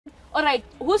All right,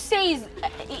 who says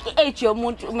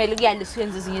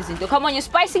come on, you're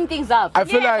spicing things up. I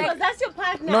feel like that's your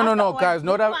partner. no, guys,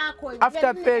 not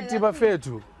after 30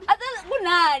 bafethu.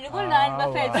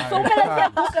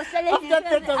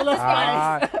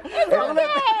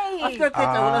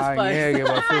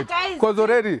 Because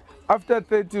already after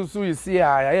 30 you see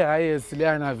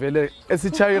it's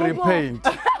a child repaint.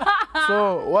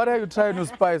 So what are you trying to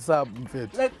spice up,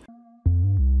 mfethu?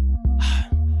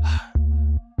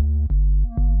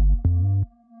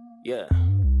 Yeah.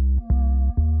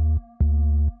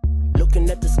 Looking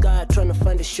at the sky, trying to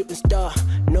find a shooting star.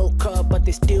 No car, but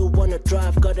they still wanna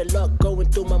drive. Got a lot going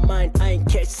through my mind. I ain't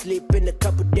catch sleep in a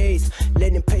couple days.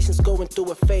 Letting patience going through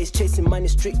a phase. Chasing money,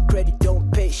 street credit,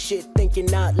 don't pay shit.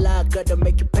 Thinking out loud, gotta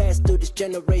make it pass through this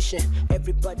generation.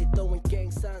 Everybody throwing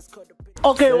gang signs.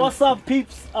 Okay, what's up,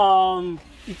 peeps?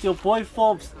 It's your boy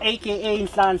Forbes, aka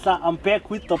Nhlanhla. I'm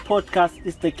back with the podcast.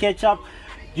 It's the catch up.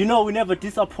 You know, we never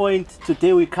disappoint.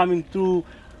 Today we're coming through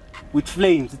with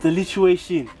flames. It's a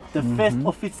lituation, the first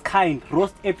of its kind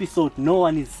roast episode. No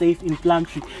one is safe in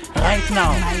Plumtree right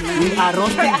now. We are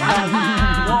roasting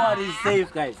Plumtree. No one is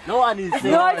safe, guys. No one is safe.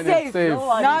 Not safe.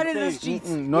 Not in the streets.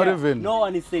 Not even. No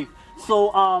one is safe.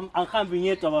 So I'm coming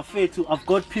here to our fair too. I've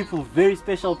got people, very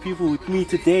special people with me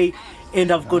today,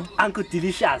 and I've got Uncle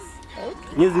Delicious,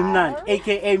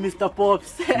 aka Mr.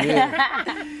 Pops.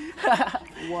 Yeah.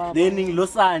 Wow. Then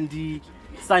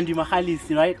Sandy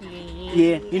Mahalisi, right?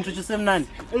 Yeah. Introduce him, Nan.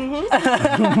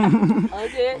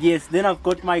 Okay. Yes. Then I've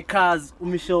got my cars,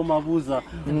 Michelle Mabuza,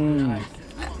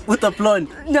 with a blonde.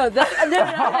 No,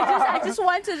 I just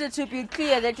wanted it to be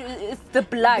clear that it's the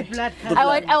blood.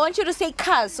 I want you to say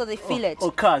cars so they feel it.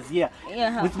 Oh, cars, yeah.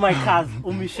 With my cars,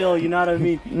 Michelle, you know what I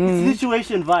mean? It's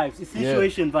situation vibes. It's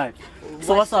situation vibes.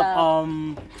 So what's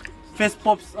up? First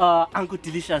Pops, Uncle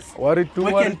Delicious. What it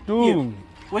do?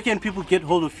 Where can people get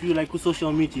hold of you, like with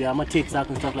social media? I'm a text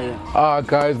and stuff like that.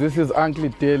 Guys, this is Uncle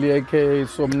Deli, aka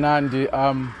Somnandi.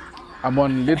 I'm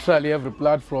on literally every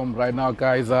platform right now,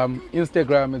 guys.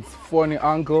 Instagram, it's Funny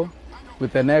Uncle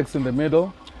with an X in the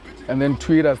middle, and then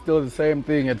Twitter, still the same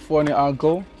thing at Funny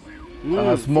Uncle.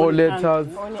 Small letters.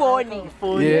 Phony.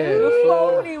 Yeah.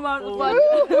 Phony, man.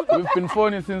 We've been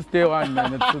phony since day one,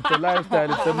 man. It's a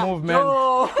lifestyle, it's a movement.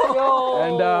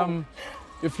 And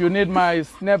if you need my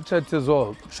Snapchat as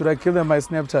well, should I give them my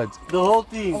Snapchat? The whole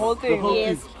thing.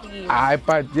 Yes, please.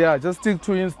 But yeah, just stick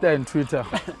to Insta and Twitter.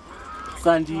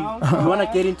 Sandy, we want to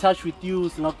get in touch with you,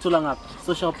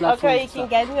 social platforms. Okay, you can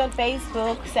get me on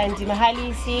Facebook, Sandy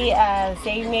Mahalisi,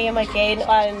 same name again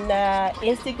on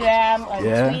Instagram, on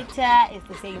Twitter, it's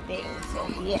the same thing. So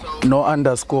yeah. No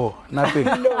underscore, nothing.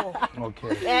 No.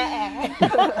 Okay.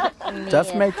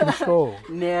 Just making sure.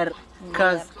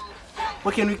 Cause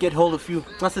where can we get hold of you?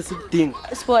 What's the thing?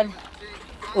 Spawn.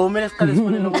 Oh, man,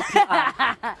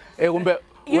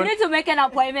 You need to make an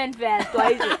appointment first.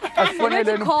 You need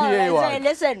to call and say,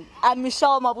 listen, I'm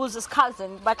Michelle Mabuza's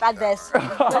cousin, but at this. So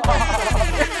you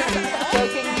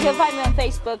can find me on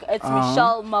Facebook, it's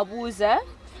Michelle Mabuza.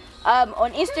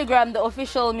 On Instagram, the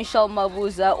official Michelle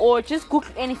Mabuza, or just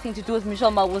Google anything to do with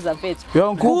Michelle Mabuza.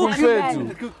 Google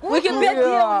we can bet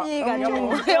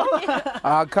you.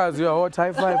 Cause you're hot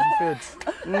high five fit.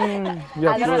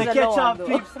 The catch up,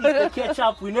 peeps. It's the catch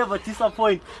up. We never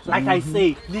disappoint. Like I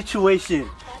say, lituation.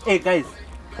 Hey guys.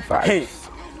 Hey.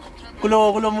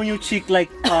 Kulo new chick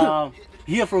like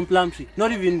here from Plumtree.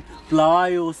 Not even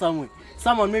Blawayo or somewhere.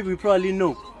 Someone maybe we probably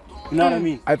know. You know what I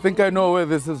mean? I think I know where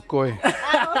this is going.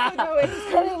 I also know where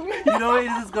it's going. You know where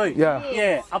this is going? Yeah.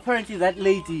 Yeah. Apparently that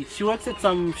lady, she works at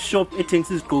some shop at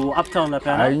Tengs's Go uptown.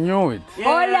 I knew it.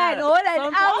 Yeah.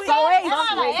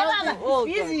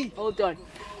 Hold on.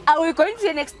 Are we going to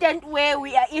an extent where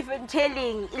we are even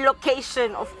telling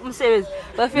location of umsebenzi?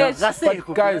 But that's it,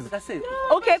 guys. That's it.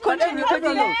 Okay, continue.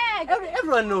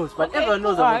 Everyone knows, but everyone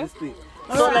knows about this thing.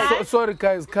 So, sorry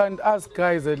guys, can't us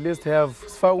guys at least have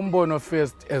Sfaumbono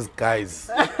first as guys?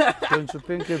 Don't you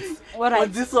think it's right.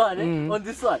 On this one? On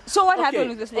this one. So what happened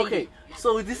with this lady? Okay,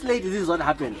 so with this lady, this is what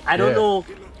happened. I don't know.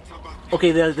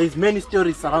 Okay, there's many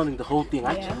stories surrounding the whole thing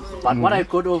actually. But what I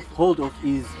got hold of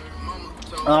is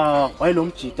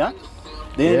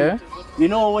then you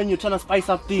know when you're trying to spice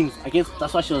up things, I guess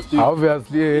that's what she was doing.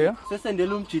 Obviously, yeah. So send a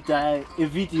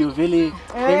video really.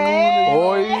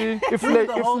 If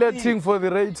letting for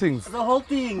the ratings. The whole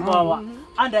thing,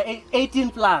 under 18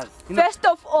 plus. First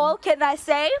of all, can I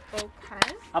say,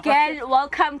 girl,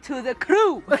 welcome to the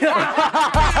crew.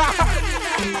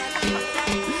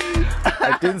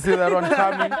 I didn't see that one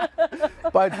coming.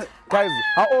 But guys,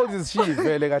 how old is she? And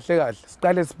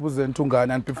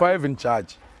before I even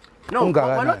judge, No,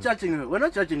 we're not judging her. We're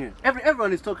not judging her.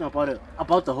 Everyone is talking about it,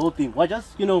 about the whole thing. We're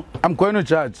just, you know. I'm going to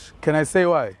judge. Can I say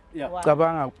why? Yeah.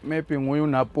 Cabanga maybe nguye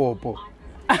unapopo.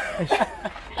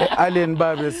 Alien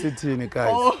Babe City,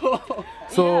 guys. Oh.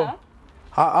 So,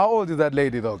 how old is that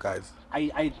lady though, guys?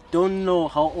 I don't know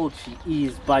how old she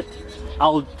is, but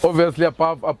I'll obviously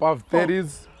above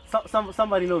 30s.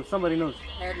 Somebody knows. Somebody knows.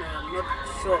 I'm not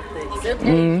sure of the exact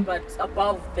age, but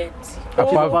above 30.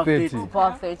 Above 30.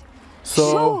 Above 30.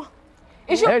 So,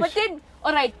 sure. But then,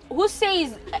 all right, who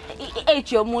says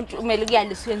age your mood? Come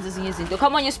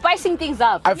on, you're spicing things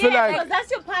up. I feel like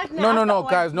that's your partner. No,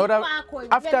 guys, not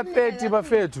after 30,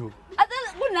 bafethu.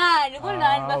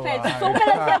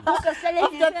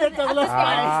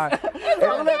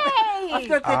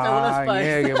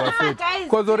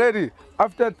 Because already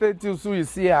after 30 you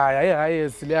see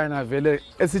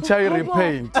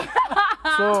repaint.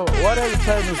 So what are you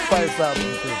trying to spice up?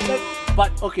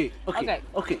 But okay.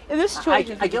 In this story,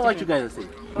 I get what you guys are saying.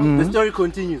 The story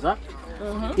continues, huh?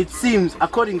 It seems,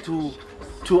 according to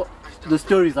the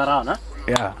stories around, huh?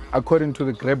 Yeah, according to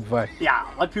the grapevine. Yeah,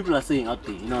 what people are saying out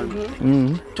there, you know what I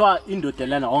mean?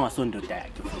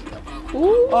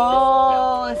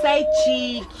 Oh, side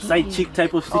chick. Side chick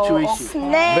type of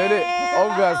situation. Very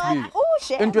obviously,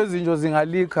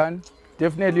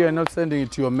 definitely you're not sending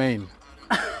it to your main.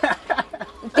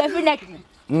 Definitely.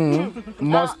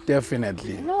 Most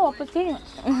definitely. No, but then.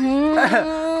 So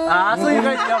you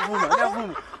guys have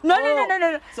woman. No.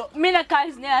 So, Mina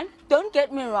guys, don't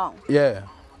get me wrong. Yeah.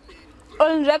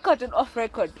 On record and off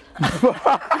record.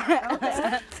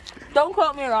 Don't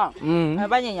quote me wrong.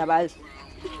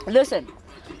 Listen,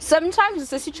 sometimes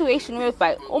it's a situation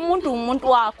whereby umuntu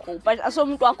wakho, but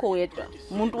asomuntu wakho yedwa,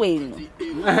 umuntu wenu.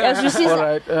 As you see,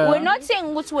 we're not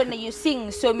saying what's when you're seeing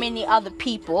so many other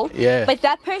people, but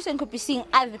that person could be seeing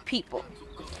other people.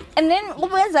 And then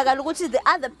the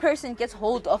other person gets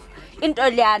hold of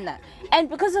Intoliana. And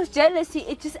because of jealousy,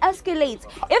 it just escalates.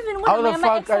 Even when how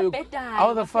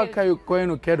the fuck are you going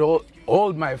to get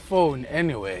hold my phone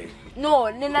anyway? No,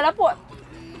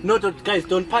 guys,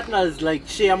 don't partners like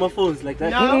share my phones like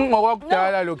that? No.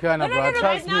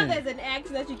 Right now there's an act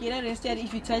that you get arrested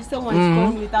if you touch someone's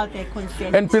phone without their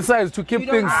consent. And besides, to keep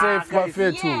things safe,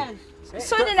 fair too. Yes.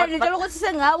 So then I don't want to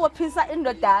say now pizza in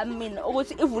the dam in or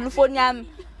phone yam.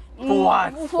 For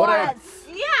what? For what?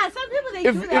 Yeah, some people they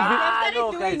do that.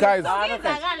 Guys,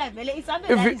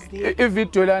 if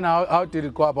it told how did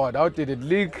it go about? How did it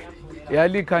leak? Yeah,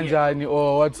 leak kanjani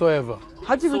or whatsoever.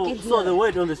 How did we get here? So the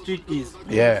word on the street is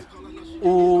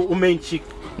main chick,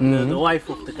 the wife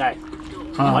of the guy.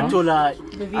 I told her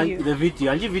the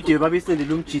video. And the video, baby said the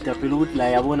room cheater, you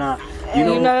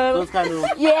know, those kind of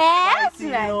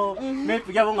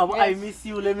maybe I miss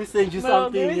you, let me send you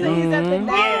something.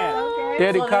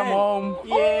 Daddy, come home.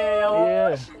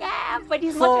 Yeah, but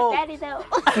he's not your daddy though.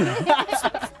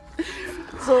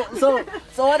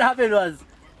 So what happened was,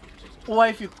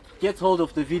 wife gets hold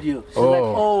of the video. She's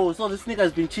like, so this nigga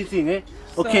has been cheating, eh?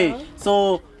 Okay,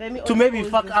 so to maybe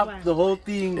fuck up the whole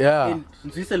thing, and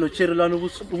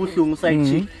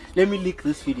let me leak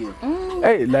this video.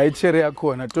 Hey,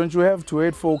 don't you have to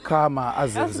wait for karma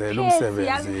as That's the petty shit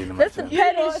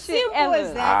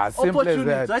ever. Simple as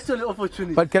that. It's actually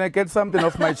opportunity. But can I get something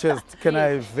off my chest? Can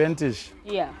I vantage?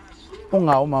 Yeah. Wait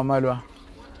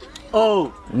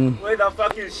the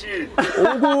fucking shit.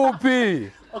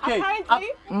 Okay.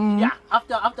 Yeah.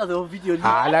 After the whole video.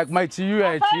 Like my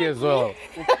TUIG as well.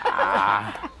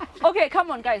 Okay, come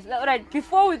on, guys. All right,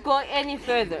 before we go any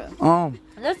further,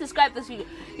 let's describe this video.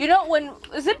 You know,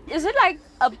 is it like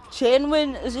a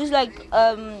genuine? Is this like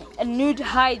a nude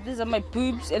hide? These are my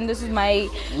boobs and this is my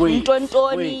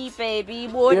tontoni baby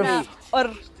bona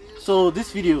or. So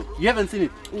this video, you haven't seen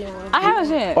it? No. I haven't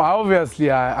seen it. Well,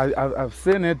 obviously, I've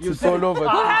seen it. It's all over.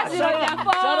 Who has it on their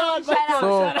phone?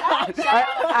 So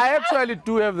I actually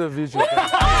do have the visual.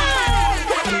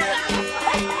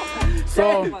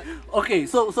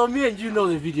 So me and you know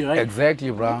the video, right? Exactly,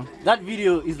 bro. That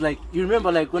video is like, you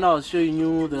remember like when I was showing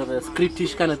you the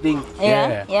scriptish kind of thing?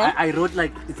 Yeah. I wrote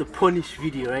like it's a punish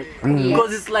video, right?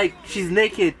 Because it's like she's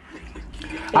naked.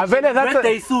 That's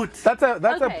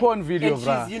a porn video, and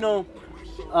bro. She's, you know,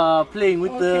 playing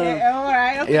with the.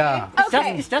 Alright. Yeah.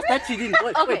 It's just that she didn't.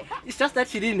 Wait, it's just that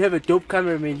she didn't have a dope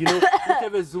cameraman, you know. Just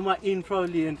have a zoomer in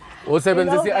probably and.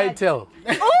 I tell.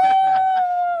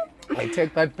 I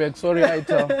take that back. Sorry, I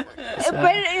tell. But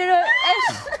you know,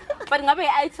 but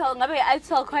I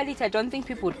tell quality. I don't think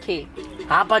people would care.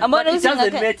 But I'm not it using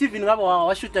doesn't a matter even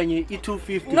I shoot on your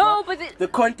E250. No, but the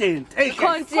content. the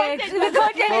content is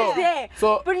there.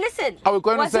 So, but listen, are we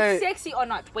going to was say, it sexy or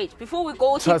not? Wait, before we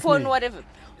go to Trust porn, me. whatever,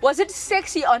 was it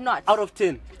sexy or not? Out of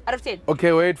 10. Out of 10.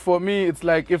 Okay, wait, for me, it's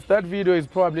like if that video is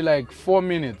probably like 4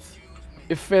 minutes,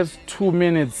 it first 2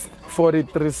 minutes,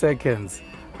 43 seconds,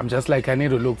 I'm just like, I need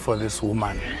to look for this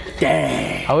woman.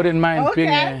 Damn. I wouldn't mind being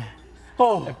a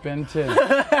Oh. Ben 10.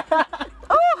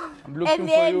 I'm looking for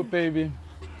then- you, baby.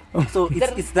 So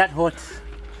it's that hot.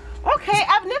 Okay,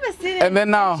 I've never seen it. And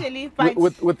then now, actually, but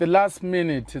with the last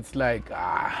minute, it's like,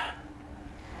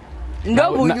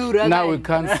 No, now we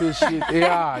can't see shit.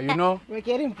 Yeah, you know? we're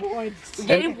getting bored.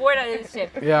 getting bored of this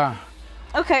shit. Yeah.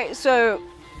 Okay, so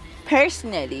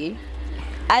personally,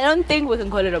 I don't think we can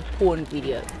call it a porn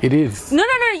video. It is. No,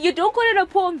 you don't call it a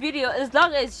porn video as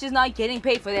long as she's not getting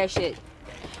paid for that shit.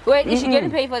 Wait, is she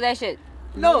getting paid for that shit?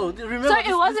 No, remember So this,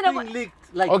 it wasn't this about- thing leaked.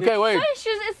 Like Okay, wait. So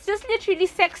it's just literally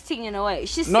sexting in a way.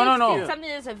 She's No, sexting no. something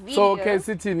that's a video. So, okay,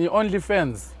 sitting, you only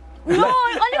fans. No,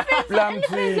 OnlyFans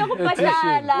Plumtree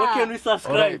yakubhadala. what can we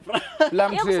subscribe?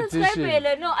 Plumtree edition.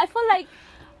 Yakubhadala. No, I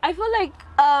feel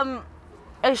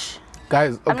like ish,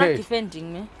 Guys, I'm not okay.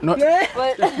 defending me. No,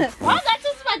 But Why that's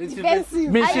just my defensive?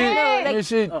 Mishi, know, like-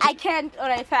 Mishi, I can't,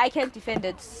 alright, I can't defend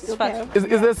it. It's fine.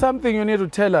 is there something you need to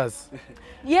tell us?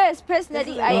 Yes,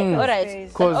 personally, alright,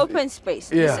 space. Cause- an open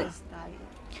space. Yeah.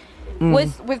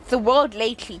 Listen, with the world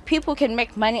lately, people can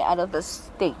make money out of this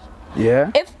thing.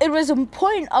 Yeah? If it was a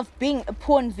point of being a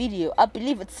porn video, I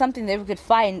believe it's something that we could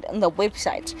find on the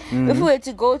website. If we were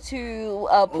to go to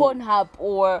Pornhub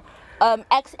or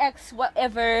XX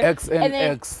whatever, X and and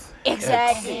then- X.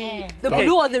 exactly the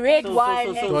blue or the red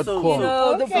one, so, you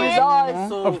know, the bizarre.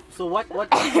 So what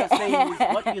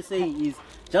you're saying is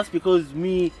just because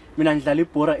mina ngidlala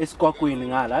ibhora esikwakwini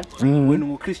ngala when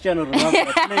uCristiano Ronaldo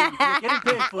is playing you're getting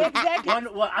paid for it. Exactly.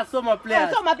 I saw my players.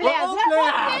 I saw my players.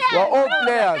 We're all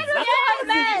players.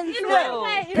 Man,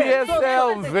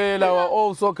 PSL, Vela, we're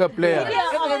all soccer players. Which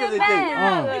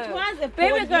one's a Baby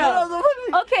porn girl.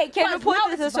 video? Okay, can you put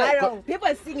it this way? Viral. People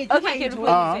are singing. Okay, can you put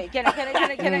it this way?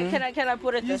 Can I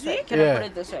put it this way? Can I put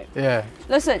it this way? Yeah.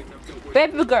 Listen,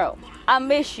 baby girl, I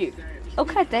miss you.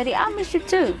 Okay, daddy, I miss you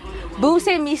too. Boo,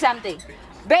 send me something.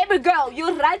 Baby girl,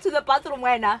 you run to the bathroom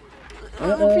when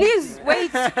please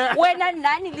wait. When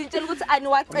nani little good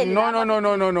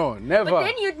No. Never. But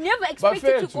then you'd never But expect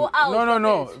it to go out.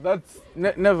 No. That's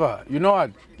never. You know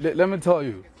what? Let me tell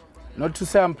you. Not to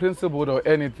say I'm principled or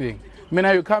anything.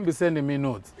 Mina, you can't be sending me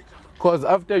notes. Because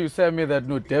after you send me that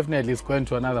note, definitely it's going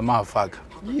to another motherfucker.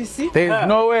 You see? There's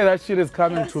no way that shit is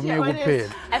coming to me honest. with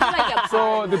pain. I feel like you're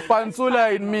So the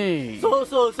pansula in me. So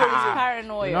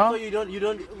paranoid. No? so you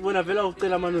don't when I vela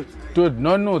ucela manut. Dude,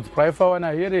 no notes. But if I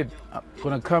wanna hear it, I'm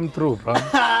gonna come through, bro.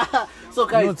 So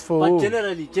guys, Notes for but who?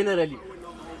 generally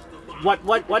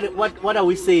what are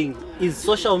we saying? Is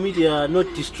social media not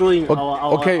destroying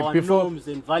our before- norms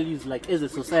and values like as a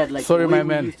society, like Sorry, the way my we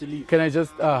man. used to live? Can I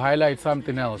just highlight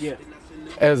something else? Yeah.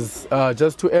 As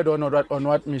just to add on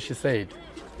what Mishi said.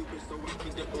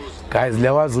 Guys,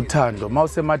 lewazi uthando.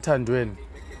 Mawusemathandweni.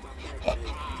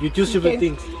 You do stupid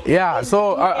things. Yeah,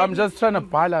 so I'm just trying to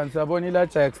balance. I want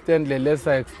to extend the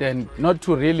lesser extent, not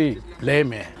to really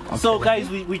blame it. So guys,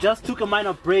 we just took a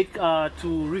minor break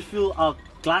to refill our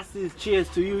glasses. Cheers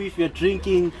to you if you're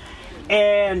drinking,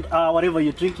 and whatever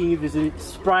you're drinking, if it's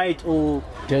Sprite or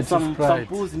Dirty some Sprite.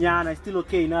 booze, nyana, it's still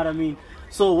okay, you know what I mean?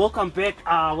 So welcome back.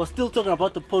 We're still talking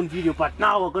about the porn video, but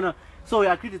now we're gonna. So we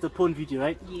agreed it's a porn video,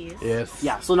 right? Yes. Yes.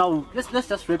 Yeah. So now let's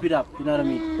just wrap it up. You know what I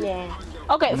mean? Yeah.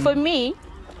 Okay, for me,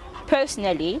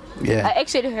 personally, Yeah. I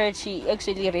actually heard she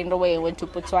actually ran away and went to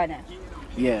Botswana.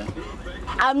 Yeah.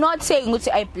 I'm not saying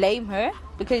I blame her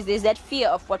because there's that fear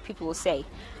of what people will say.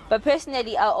 But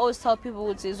personally, I always tell people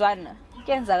with Zwana,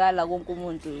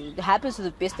 it happens to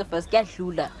the best of us.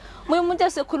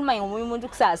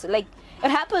 Like it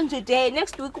happened today,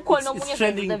 next week It's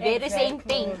trending. the very same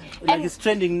thing. Like it's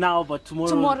trending now, but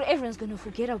tomorrow. Everyone's gonna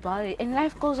forget about it and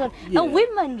life goes on. Yeah. And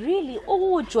women really,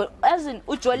 as in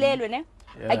ujolelwe, ne?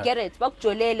 I get it,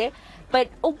 bakujolele, but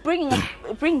bring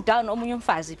down omunye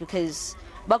umfazi because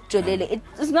bakujolele,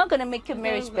 it's not gonna make your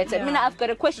marriage better. I mean, I've got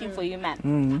a question for you,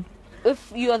 man.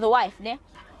 If you are the wife, ne?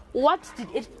 What did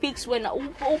it fix when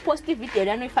positive video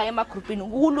and if I am a group in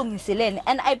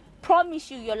and promise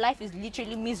you, your life is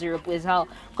literally miserable as hell.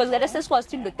 Because the rest was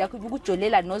still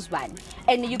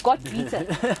and you got beaten.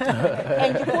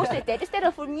 And you posted that. Instead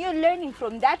of you learning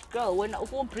from that girl, when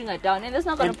it won't bring her down, and it's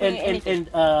not going to bring anything.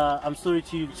 And I'm sorry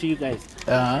to you guys.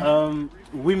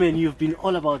 Women, you've been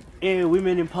all about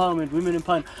women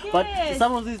empowerment. But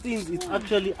some of these things, it's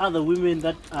actually other women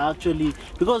that are actually,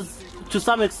 because to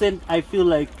some extent, I feel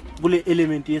like bully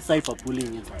element is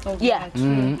cyberbullying inside. Yeah,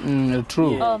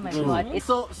 True. Oh my god.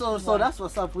 So that's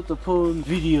what's up with the porn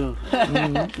video.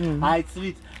 It's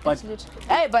lit, but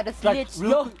Hey, but it's lit.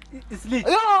 it's lit.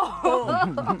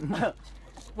 Yo.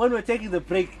 When we're taking the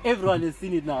break, everyone has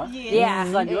seen it now.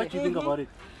 Yeah. Sandy, what do you think about it?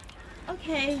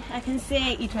 Okay, I can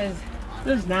say it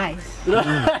was nice.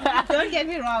 Don't get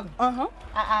me wrong.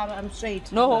 I'm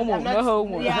straight. No homo, I'm not- no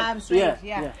homo. Yeah, I'm straight. Yeah.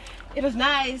 Yeah. It was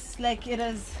nice. Like it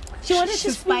was. She wanted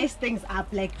to spice things up,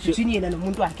 like between you and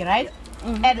Umuntu wake, right?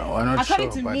 And I'm not according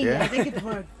sure, to but me, yeah. I think it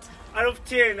worked. Out of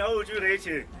 10, how would you rate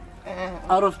it?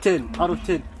 Out of 10.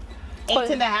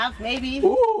 8.5, maybe.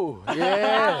 Ooh,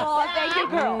 yeah. Oh, thank you,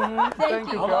 girl.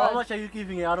 Thank you. How much are you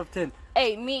giving it out of 10?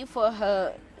 Hey, me for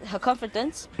her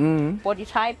confidence, body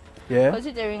type. Yeah.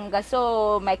 Considering I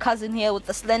saw my cousin here with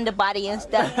the slender body and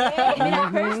stuff. I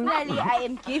mean, personally, I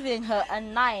am giving her a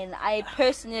 9. I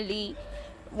personally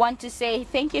want to say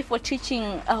thank you for teaching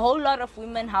a whole lot of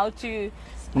women how to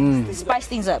spice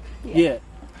things up. Yeah.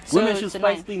 So Women should it's a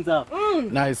spice 9. things up.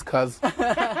 Nice, cuz.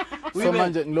 So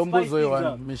manje ngilombuzo things up.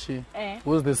 one, Mishi. Eh.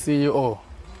 Who's the CEO?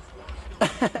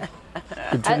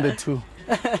 Between the two.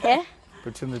 Eh?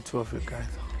 Between the two of you guys.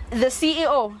 The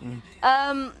CEO.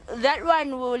 That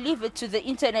one will leave it to the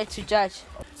internet to judge.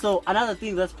 So another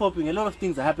thing that's popping, a lot of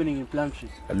things are happening in Plumtree.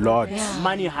 A lot.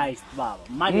 Money heist, Baba.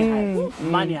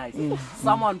 Money heist.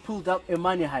 Someone pulled up a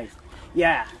money heist.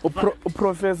 Yeah.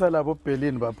 Professor labo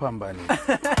Berlin bapambani.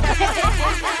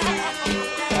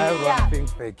 Everyone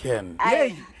thinks they can.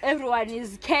 Everyone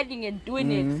is canning and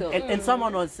doing it. So. And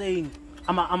someone was saying,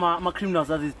 I'm a criminal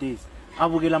these days.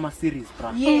 Abugela series,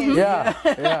 bro. Yeah.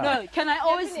 No, can I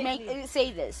always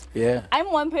say this? Yeah.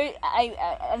 I'm one person.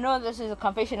 I know this is a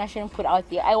confession I shouldn't put out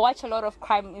there. I watch a lot of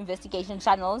crime investigation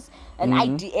channels and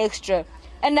ID Extra,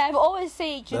 and I've always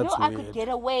said, That's I could weird. get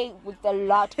away with a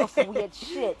lot of weird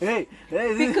shit. Hey,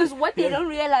 Because what they don't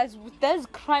realize with those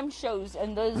crime shows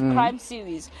and those crime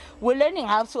series, we're learning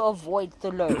how to avoid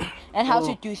the law and how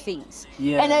to do things.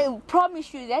 Yeah. And I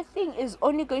promise you, that thing is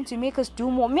only going to make us do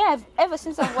more. Ever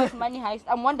since I've watched Money Heist,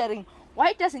 I'm wondering,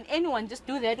 why doesn't anyone just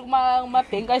do that?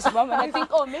 Mbingaz, and I think,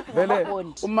 maybe Vele, we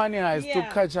won't. Money Heist Yeah.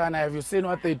 to Kachana. Have you seen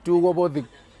what they do about the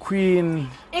Queen?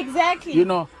 Exactly. You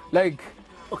know, like.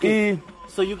 Okay.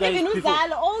 So you guys, Even before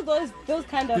Zyakhala, all those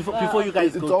kind of. before you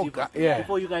guys It's go all deeper, yeah.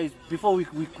 before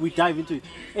we dive into it,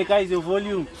 hey guys, your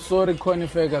volume. Sorry, Connie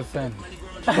Ferguson.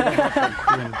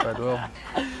 Queen, but well.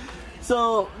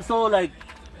 So like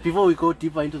before we go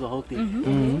deeper into the whole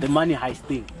thing, the money heist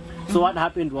thing. So what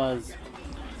happened was,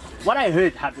 what I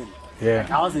heard happened. Yeah.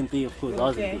 I wasn't there, of course. I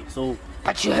wasn't there. So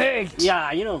But you heard.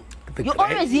 yeah, you know, You're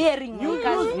always hearing.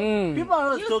 people are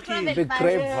always talking. The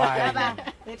grapevine.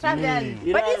 They travel.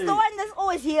 You But know, he's the one that's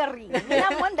always hearing. And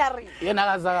I'm wondering. Yena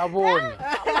akazakaboni.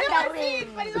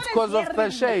 It's because of the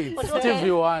shade.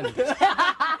 Stevie Wonder.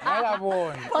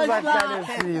 Akaboni. Uzahlala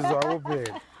esizwa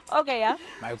kuphela. Okay, yeah.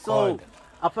 My so God.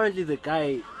 apparently the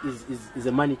guy is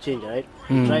a money changer, right?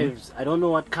 He drives. I don't know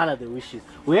what color the wish is.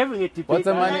 We're having a debate.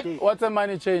 What's a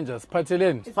money changer?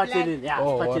 Spatelin. Spatelin, yeah.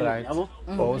 Oh, Spatelin, alright. yabo?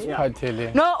 Oh,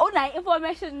 Spatelin. No, una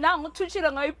information now.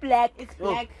 Tuchila ngayo black. It's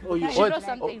black. Oh, you She should. knows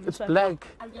something. It's black.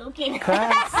 I'm joking.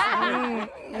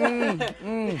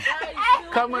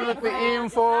 Coming with the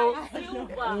info.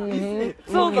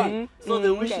 Silver. So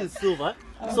the wish is silver.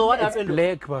 So what happened?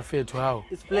 Black buffet. Wow.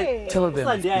 It's black. Tell them it's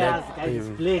Sunday, black, guys, it's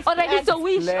baby. black. Oh, like it's a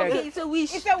wish. Black. Okay, it's a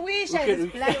wish. It's a wish and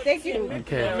it's black. Thank you.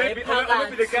 Okay. Maybe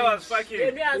the guy was fucking.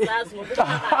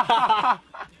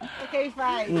 Okay,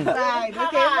 fine. Fine.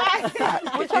 Okay, fine.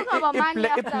 We're talking about money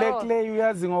after Black all. lay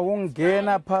uyazi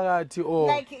ngokungena phakathi or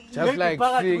Like, just Maybe like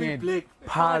Bhagat seeing will it black.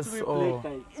 pass Bhagat will or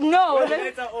black, guys. No,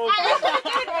 Later over.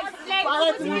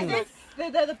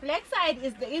 The black side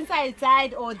is the inside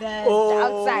side or the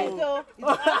outside. So,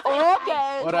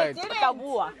 Okay. Alright.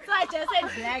 Tabua. so I just said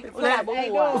black. So Black. I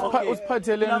know.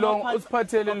 usiphatheleni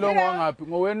long wangaphi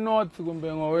ngowe north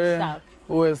kumbe ngowe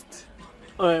west.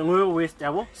 West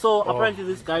yabo. So apparently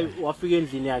this guy wafika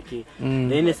endlini yakhe.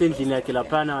 Then esendlini yakhe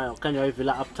laphana kanje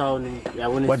wayevela uptown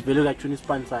yabona isivele kathuna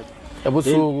ispan sakhe.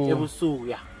 Ebusuku. Ebusuku,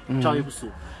 yeah. Ciao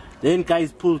ebusuku. Then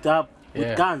guys pulled up with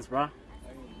Yeah. guns, bruh.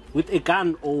 With a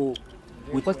gun or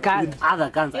with guns? with other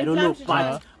guns, I don't know.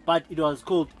 But it was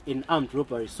called an armed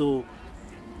robbery. So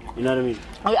You know what I mean?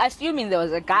 I'm assuming there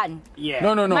was a gun. Yeah.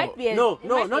 No. Might be a, No, it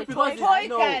might not be a because toy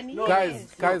no, gun, no.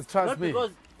 yes. Guys, trust Not me.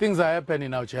 because- Things are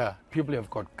happening out here. People have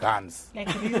got guns.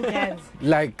 Like real guns.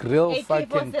 Like real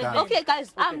fucking AK-47. guns. Okay,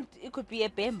 guys, it could be a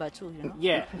bemba too, you know.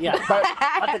 Yeah.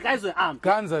 But the guys were armed.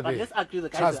 Guns are But there. let's agree the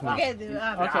guys Trust were me. armed. Okay, they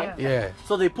are, Okay. Yeah.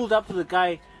 So they pulled up to the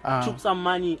guy, Ah. took some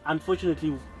money.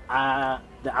 Unfortunately,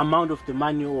 the amount of the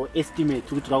money or estimate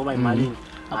to draw by money,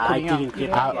 I didn't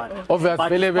get that one. Obviously,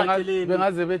 But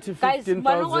bengaze bethi Guys, 15,000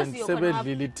 banokwaziyo khona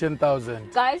sebedlile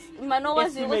 10,000. Guys,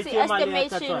 manokwazi ukuthi Estimate yemali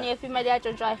estimation yathathwayo. yemali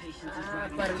yatshontshwayo.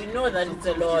 But we know that it's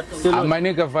a lot.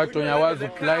 Amanika vato nyawazi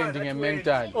blinding a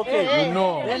mental. Okay. You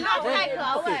know. Then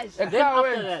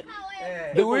after that,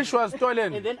 The wish was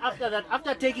stolen. and then after that,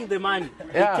 after taking the money,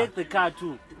 Yeah. they take the car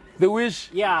too. The wish.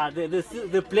 Yeah,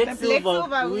 the black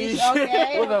silver wish.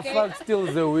 Okay. Who the fuck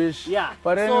steals the wish? Yeah.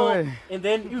 But anyway. So, and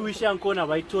then you wish Ankona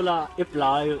by Tola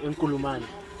Eplayo and Kulumani.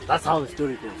 That's how the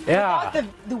story goes. Yeah.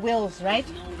 The wheels, right?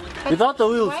 Without the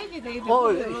wheels. Why did they do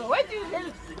Oh, Why did they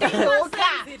take the whole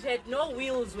car? It had no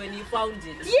wheels when you found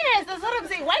it. Yes, that's what I'm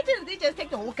saying. Why didn't they just take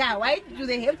the whole car? Why do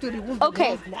they have to remove the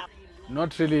Okay. wheels now?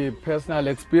 Not really personal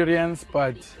experience,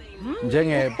 but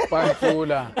njenge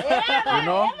pantula, you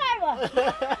know.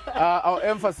 I'll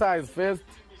emphasize first,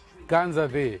 guns are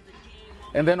there,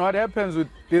 and then what happens with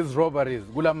these robberies?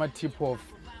 Gulama tip off,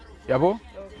 yabo?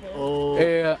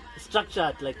 Oh,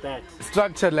 structured like that.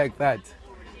 Structured like that.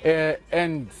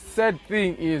 And sad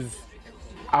thing is,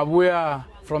 aware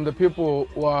from the people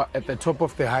who are at the top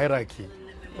of the hierarchy,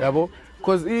 yabo?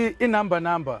 Because in number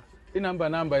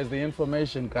is the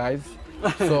information, guys.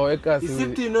 So You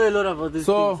seem to know a lot about these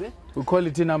so things, eh? we call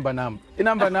it number.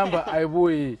 Number I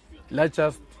will let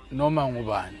just normal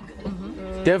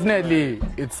ngubani. Definitely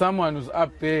it's someone who's up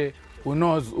there who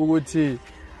knows ukuthi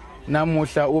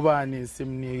namuhla ubani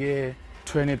simnike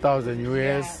 20,000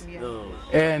 US. No.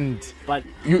 And But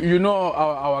you know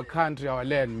our country, our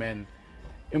land, man.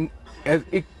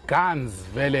 Guns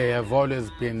vele have always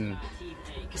been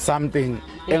something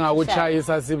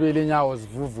engakuchayisa sibili nyawo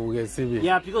sivuvuke sibili.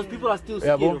 yeah, because people are still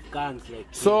scared Yabo? of guns. Like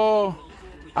So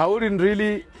I wouldn't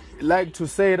really like to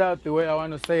say it out the way I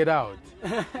want to say it out.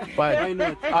 Why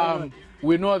But not?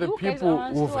 we know the You guys people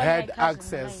are who've still had my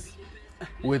cousin, access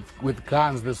with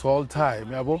guns this whole time,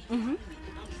 yabo.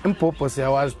 Impopo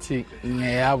siyawazi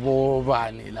ngeyabo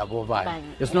bani labo bani.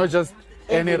 It's not just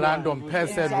any random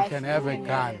person who can have a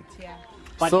gun.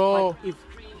 So if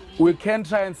we can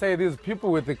try and say these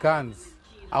people with the guns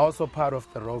are also part of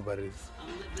the robberies.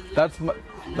 That's my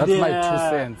 2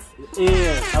 cents.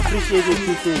 Yeah, appreciate it,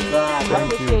 2 cents.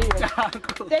 Thank you.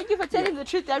 Thank you for telling the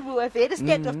truth that we were very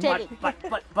scared of telling.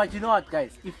 But you know what,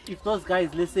 guys? If those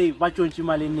guys, let's say, why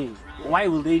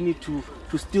will they need to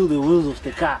steal the wheels of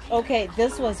the car? Okay,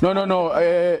 this was. No.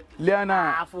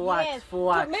 Liana, For what? Yes, For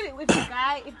what? So maybe if the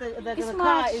guy, if the It's car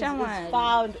much, is Shaman.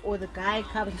 found or the guy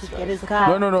comes to get his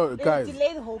car. No, it will guys.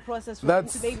 delay the whole process for him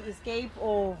That's- to maybe escape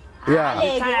or Yeah.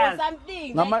 or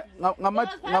something. Ngama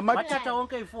Bathatha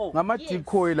wonke i-4.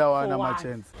 decoy lawa For what?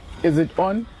 chance. Is it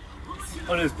on?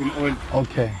 Always been on.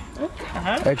 Okay.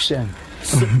 Action.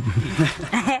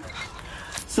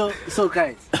 So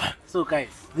guys,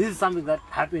 this is something that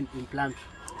happened in Plumtree.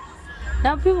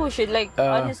 Now people should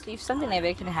honestly, if something like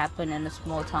that can happen in a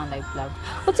small town like Plum,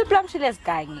 what's a Plumtree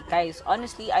guys?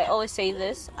 Honestly, I always say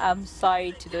this. I'm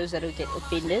sorry to those that will get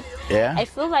offended. Yeah. I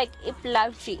feel like if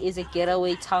Plumtree is a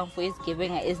getaway town for his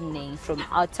giving his name from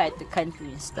outside the country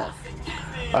and stuff.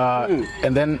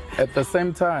 And then at the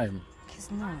same time, 'Cause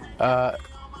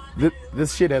no.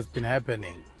 this shit has been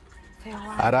happening.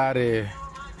 Harare,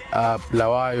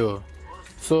 Bulawayo.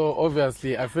 So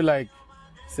obviously, I feel like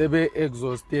Sebe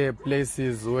exhausted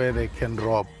places where they can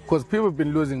rob. Because people have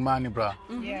been losing money, bruh.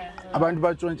 Yeah. Abantu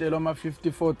batshontshela ama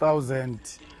 54,000.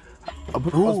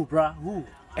 Who, bruh? Who?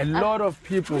 A lot of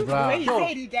people, When bruh. you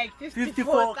said it like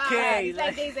 54K, it's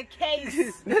like there's a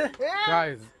case.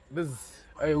 Guys, this is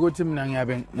ukuthi mina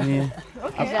ngiyabe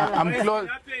I'm close.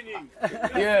 Happening.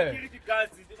 Yeah. Security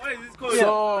guards. What is this called?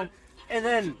 So And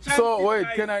then wait,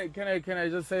 can I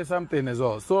just say something as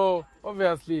well? So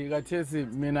obviously,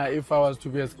 Gatesi, mina, if I was to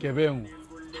be a skebengu,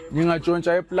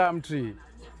 ngingatshontsha Plumtree,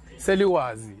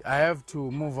 seliwazi, I have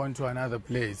to move on to another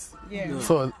place. Yeah.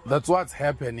 So that's what's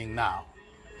happening now.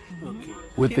 okay.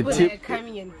 With People the are tip,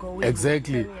 coming and going.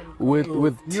 exactly. With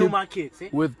New markets, eh?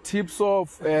 with tips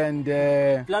off and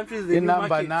Plumtree is the in new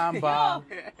number market.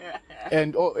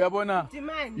 and yabona,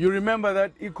 Demand. you remember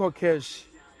that Eco Cash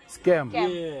scam?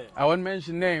 Yeah. I won't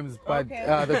mention names, but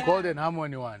Okay. the Golden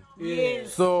Harmony one.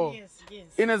 Yes. So, yes.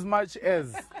 in as much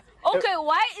as Okay,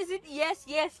 why is it yes?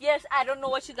 I don't know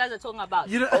what you guys are talking about.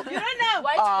 You don't know.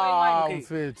 What's going on? Okay.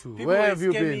 Fair too. People Where were have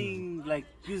you scamming, been? like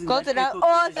using Go like, to the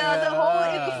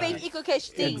whole fake eco cash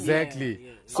thing. Exactly.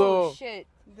 Yeah. So Oh shit.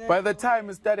 by the time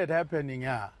it started happening,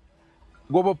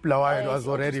 Gobo Plawayo was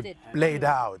already interested. played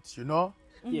out, you know?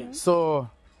 Yeah. So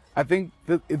I think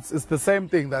that it's the same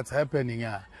thing that's happening,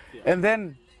 And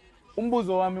then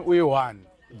umbuzo wami uyi-1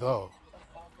 though.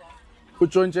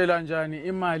 Utshontshela njani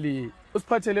imali?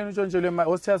 Usiphatheleni utshontshele imali?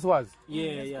 What's was?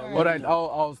 Yeah. All right,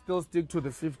 I'll still stick to the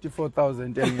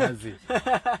 54,000 engiyazi.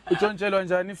 Utshontshela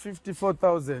njani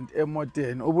 54,000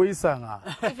 emoteni? Ubuyisa nga?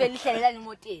 Ivele ihlelela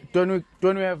emoteni.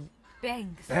 Don't we have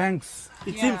Banks. banks?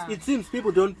 It seems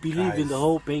people don't believe in the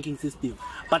whole banking system.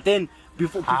 But then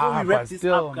before we wrap but this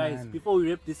still, up, guys, man. before we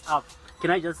wrap this up,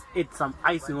 can I just add some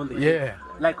icing on the cake? Yeah.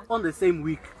 Like on the same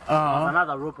week, there was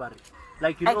another robbery.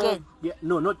 Like you know, Again? yeah,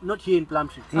 no, not here in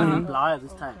Plumtree, in Playa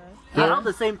this time. Around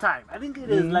the same time. I think it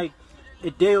is like a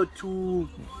day or 2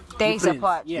 Days difference.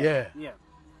 apart. Yeah.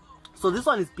 So this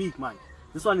one is big, man.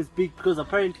 This one is big because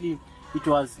apparently it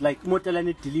was like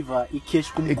Motelane deliver a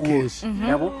cash cash.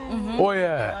 Oh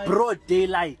yeah. broad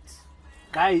daylight.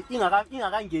 Guys,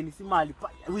 ingakangenisa imali.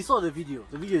 We saw the video.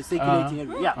 The video is circulating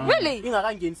everywhere. Yeah. Really?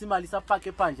 Ingakangenisa imali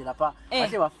sapake panje lapha.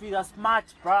 Bashe bafika smart,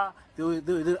 bruh.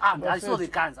 They I saw the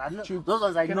guns. Those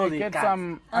ones I Can know I the get guns.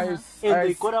 some ice? And they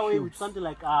ice got away with cubes? something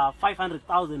like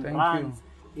 500,000 Thank rands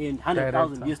in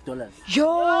 100,000 Director. US dollars.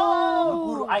 Yo.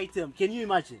 Guru item. Can you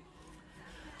imagine?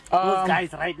 Those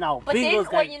guys right now. But bring then those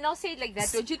guys. when you now say it like that,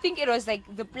 don't you think it was like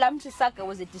the Plumtree sucker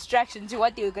was a distraction to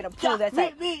what they were gonna pull that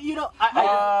time? Maybe, you know,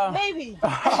 I Maybe.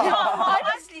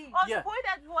 Honestly. On Yeah. point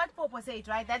at what Popo said,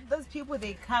 right? That those people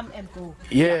they come and go.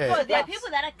 Yeah. So there are people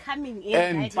that are coming in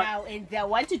And- right now and they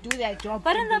want to do their job.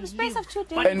 But and in they the space leave. of 2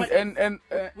 days. And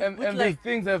With these like-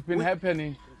 things have been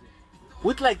happening.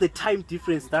 with like the time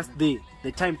difference that's there,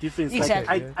 the time difference.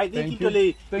 Exactly. Like, I think Thank into le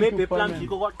you. Thank maybe you, Plumtree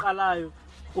Paman. kwaqalayo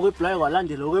okweplayo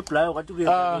kwalandela okweplayo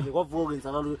kwavuka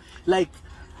njalo like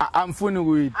I'm funny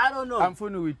with. I don't know. I'm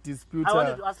funny with dispute. I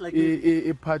wanted to ask like this.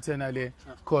 A pattern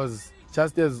because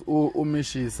just as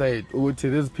Umishi said,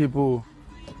 these people,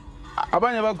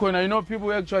 abanye bakhona, you know,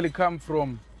 people actually come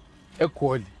from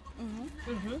Equally.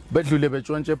 Bedlule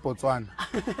betshontshe eBotswana.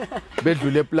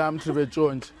 Bedlule Plumtree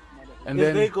betshontshe. And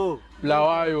Yes, they then go.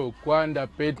 Blawayo, Kwanda,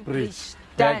 Bedbridge.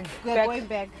 Done. They're going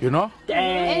back. You know?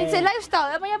 And it's a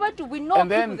lifestyle. We know And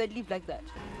people then- that live like that.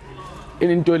 In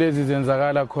Intolezi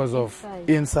zenzakala because of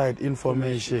inside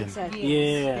information.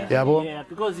 Yeah. Yabo? Yeah,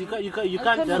 because you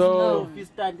can't just So-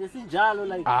 stand sinjalo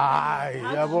like Aye,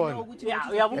 yabona.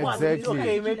 Exactly.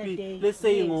 Okay, maybe let's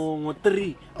say ngo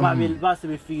 3 base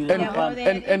befile.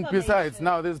 And besides,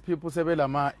 now these people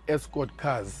sebelama escort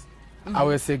cars,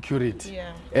 our security,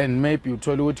 and maybe you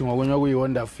told ukuthi ngokunye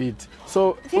kuyi-Honda Fit.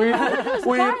 So we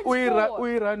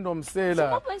random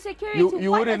seller. Open security.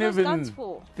 You What wouldn't are those even guns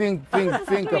for? think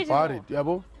Security about for? it,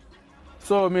 yabo.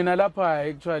 So mina lapha I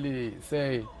actually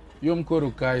say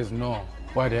Yomkuru guys know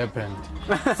what happened.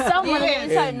 Someone on the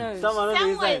inside knows. Someone on the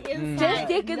Someone inside. inside. Just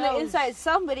dig in the knows. inside.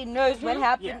 Somebody knows what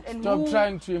happened and Stop who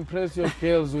trying to impress your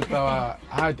girls with our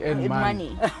hard-earned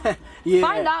money. money. Yeah.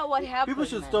 Find out what happened. People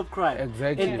should man. stop crying.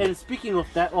 Exactly. And speaking of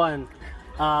that one,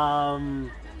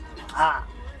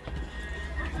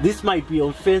 this might be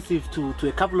offensive to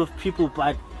a couple of people,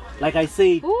 but like I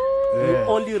said, Ooh. you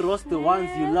only roast the ones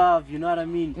you love. You know what I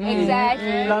mean?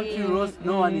 Exactly. Plumtree roast,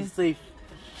 no one is safe.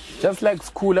 Just like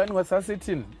school and was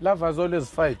sitting, lovers always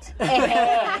fight.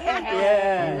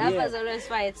 Yeah. Lovers always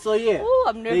fight. So yeah. Ooh,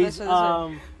 I'm nervous there's, for this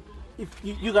one. If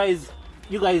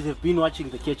you guys have been watching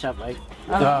the catch up, right?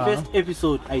 The first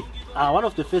episode, one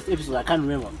of the first episodes I can't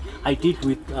remember, I did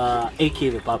with AK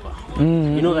the Papa.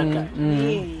 You know that guy?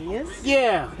 Yes.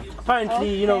 Yeah.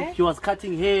 Apparently, you know, he was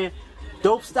cutting hair.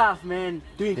 Dope stuff, man.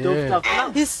 Doing dope Yeah. stuff. Now,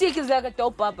 His stick is like a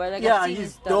dope bubba. Like yeah, I've seen his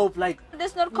he's stuff. dope. Like,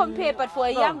 Let's not compare, but for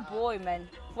a young boy, man.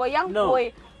 For a young No.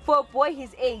 boy, for a boy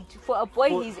his age,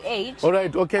 his age. All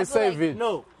right, okay, feel save like- it.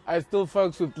 no. I still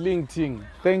fucks with LinkedIn.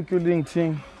 Thank you,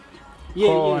 LinkedIn. Yeah,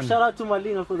 Go yeah. on. Shout out to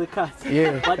Malinga for the cut.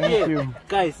 Yeah, But thank yeah, you.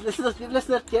 guys, let's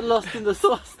not get lost in the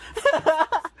sauce.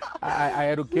 I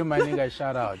had to give my nigga a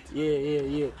shout out.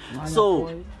 Yeah.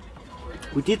 So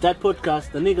we did that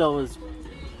podcast. The nigga was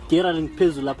getting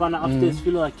pezu lapana upstairs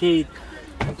Philo Arcade.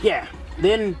 Yeah.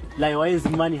 Then like why is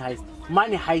money heist?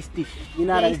 Money heistish. You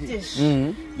know what I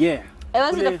mean? Yeah. It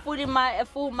wasn't Kule- a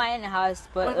full mine house,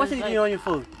 but What it are was you like, doing on your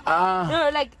phone? no,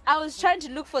 like I was trying to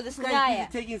look for this Guys, guy. you're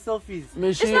taking selfies.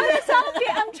 It's not a selfie.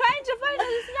 I'm trying to find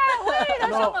this guy. Where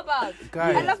what I'm talking about.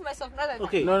 Guys. I love myself.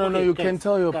 Okay. No, okay, you guys, can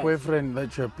tell your guys. boyfriend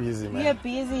that you're busy, man. You're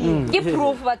busy. Give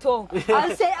proof, Vato. I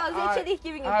was actually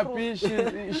giving a proof.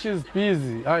 She's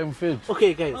busy. I'm fit.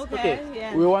 Okay, guys. Okay.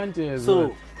 Yeah. We want it as So,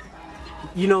 well.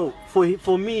 you know,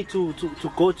 for me to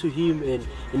go to him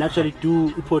and actually do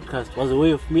a podcast was a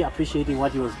way of me appreciating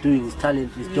what he was doing, his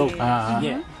talent, his job.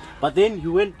 Yeah. But then he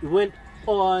went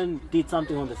on, did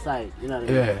something on the side, you know what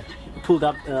I mean? Yeah. Pulled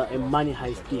up a money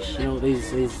heist dish, you know,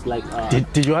 there's like...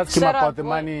 Did you ask him Shut about up, the boy.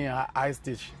 money ice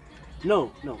dish?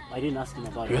 No, I didn't ask him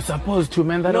about You're it. supposed to,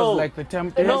 man. That was like the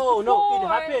temptation. No, Before.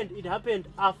 it happened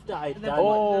after I done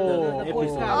Oh. the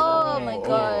episode. Oh my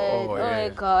god. Oh yeah. my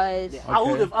god. I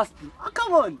would have asked him,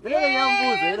 come on,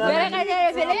 yeah,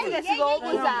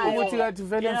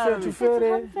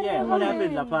 what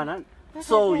happened lapana?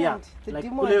 So yeah, The like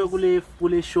demons.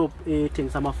 kule shop taking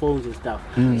some phones and stuff.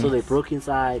 So they broke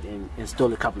inside and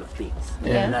stole a couple of things.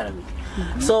 Yeah. You know what I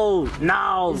mean? So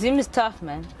now, Zim is tough,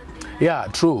 man. Yeah,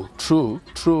 true.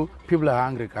 People are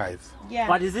hungry, guys. Yeah.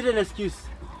 but is it an excuse?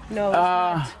 No.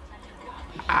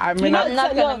 I mean, I'm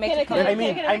not gonna make it.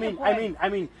 I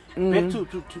mean, back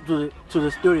to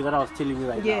the story that I was telling you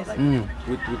right Yes. now, like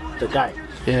with the guy.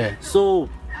 yeah. So,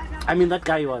 I mean, that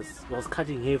guy was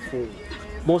cutting hair for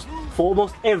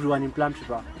almost everyone in Plumtree,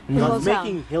 bro. He was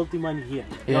making healthy money here.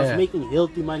 He was Yeah. making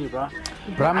healthy money, bro.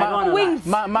 Brahma, Wings.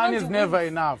 money is never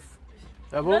enough.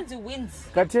 Yabo? Not the wins.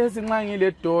 Kathesi nxa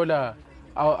ngile-dollar,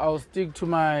 I'll stick to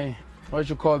my, what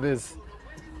you call this?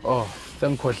 Oh,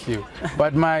 sengikhohliwe.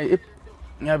 But my,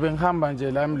 ngiyabe ngihamba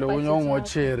nje lami lo unye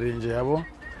ongocherry nje yabo.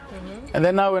 And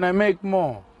then now when I make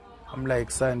more, I'm like,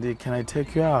 Sandy, can I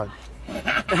take you out?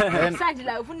 Then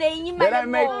I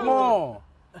make more.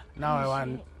 Now I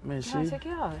want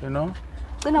Meshi, you know?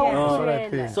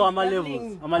 So I'm a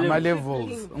levels. My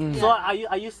levels. So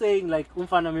are you saying like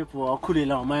umfana mepo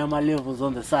akulela my levels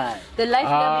on the side? The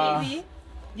life Maybe.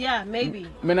 Yeah, maybe.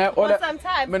 Mina But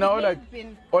sometimes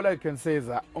all I can say is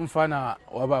that umfana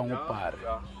waba ngubhari.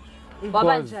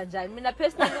 Mina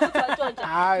personally,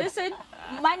 listen,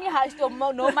 money heist or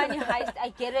no money heist, I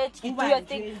get it, you do your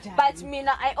thing. But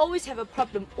Mina, I always have a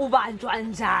problem.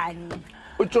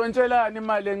 Utshontselani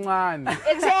imali encane.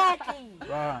 Exactly.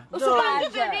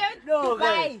 No,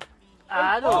 guys.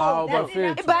 I don't Wow, know.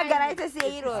 Buffett.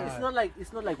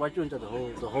 It's not like what you the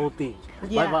whole thing.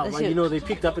 Yeah, but you know, they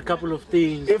picked up a couple of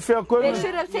things. If you're going, They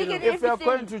should have taken if you're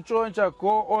going everything. to Choncha, go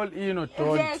all in or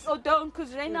don't. Yes, or don't,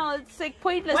 because right now it's like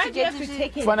pointless Why to do you get have to to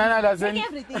take it? Fanana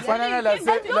everything.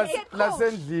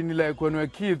 lasendlini like when we're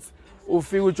kids,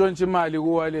 ufika utshontsha imali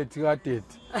ku-wallet kadade.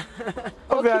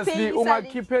 Obviously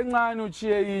ungakhipha encane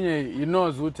uchiye inye, he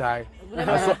knows ukuthi hayi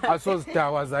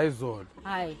asozidakwa zayizolo.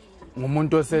 Hayi.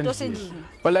 Ngumuntu osendlini.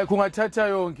 But like ungathatha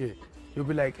yonke, you'll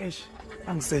be like, "Eish,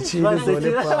 angisetshile izolo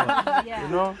ePawa." You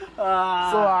know?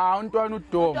 So untwana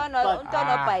udom.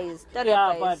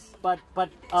 But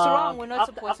wrong, we're not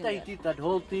after supporting he that. did that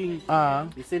whole thing,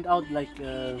 he sent out like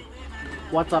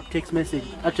WhatsApp text message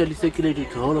actually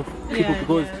circulated to all of people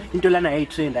because Intolana hate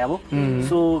trained,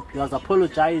 so he was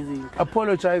apologizing.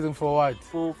 Apologizing for what?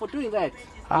 For doing that.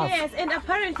 Yes, and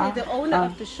apparently the owner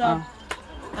of the shop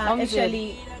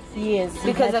actually, yes,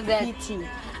 Because of that. PT.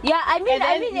 Yeah, I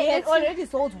mean, He had it's already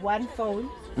sold one phone,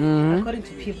 according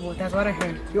to people. That's what I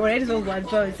heard. He already sold one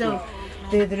phone, so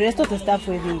the rest of the stuff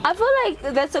will be. I feel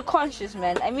like that's a conscious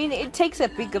man. I mean, it takes a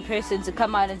bigger person to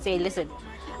come out and say, listen,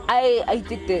 I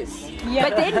did this. Yeah.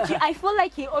 But then I feel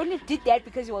like he only did that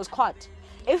because he was caught.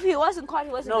 If he wasn't caught,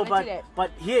 he wasn't going to do that.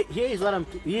 But here is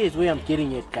where I'm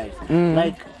getting it, guys.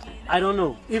 Like, I don't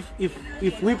know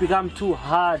if we become too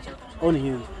hard on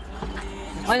him.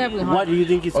 What do you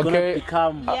think is gonna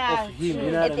become of him? True.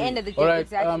 You know At what the I end mean? of the day, Alright,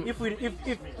 exactly.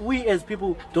 If we as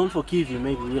people don't forgive him,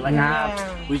 maybe we're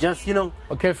like, we just, you know.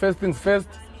 Okay, first things first,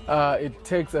 it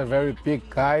takes a very big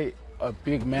guy, a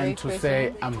big man to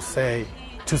say I'm sorry.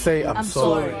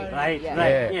 Right,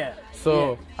 Yeah. yeah.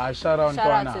 So I shout out Shout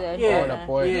out Ntwana, to the older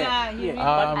boy.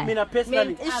 But Mina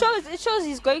personally, It shows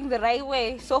he's going the right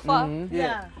way so far.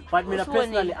 But Mina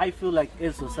personally, I feel like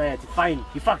as society, fine,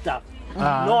 he fucked up.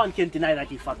 No one can deny that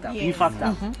he fucked up. He fucked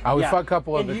up. I will fuck up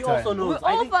all and the he time. also knows. We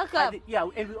all fuck up.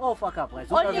 And we all fuck up, right?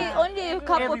 So Only a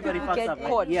couple everybody people fucks get up, right?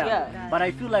 caught. Yeah. But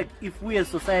I feel like if we as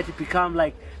society become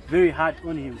like very hard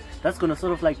on him, that's gonna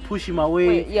sort of like push him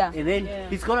away. And then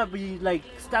he's gonna be like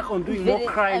stuck on doing more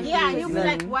crime. Yeah, things, he'll you be know?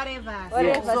 like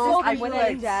whatever. So I feel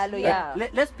like, yeah.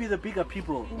 let's be the bigger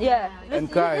people. Yeah.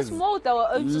 And guys, let's mold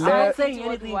our own I'm society. not saying to what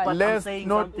anything, we want. but I'm saying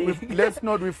something. let's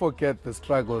not we forget the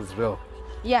struggle is real.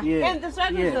 Yeah. And the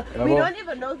struggle is, Yeah. we don't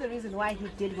even know the reason why he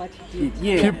did what he did.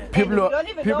 Yeah. People don't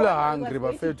even people know are what he hungry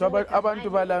was going to bafethu do abantu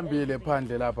balambile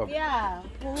phandle lapha. Yeah.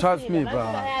 Trust me, bro.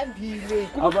 Balambile.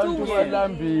 Abantu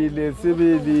balambile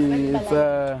sibili it's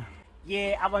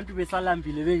Yeah, abantu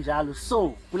besalambile benjalo.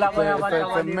 So, kulabanye It's a- abantu it's a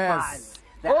abanemali. mess.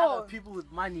 There are other people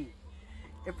with money.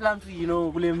 Plumtree, you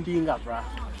know, kule mbinga, bruh.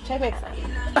 Chemex.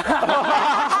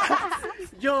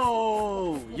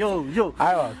 Yo.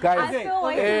 Aiwa, guys. I'm still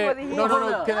waiting for the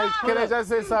no. Can I just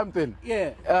say something?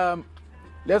 Yeah.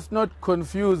 Let's not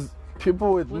confuse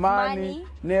people with money.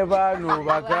 Never know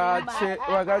wakachekwa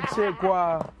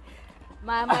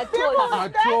My toes.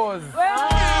 matos.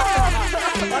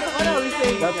 What are we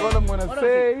saying? That's what I'm gonna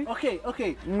say.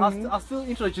 Okay. I'll still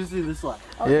introduce you this one.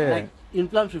 Yeah. Like in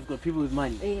Plumtree, we've got people with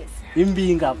money. Yes. In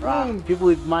Mbinga, bruh. People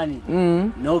with money.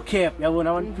 No cap. Yeah, when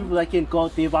I want people that can go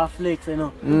out there, bar flex, you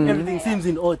know. Everything seems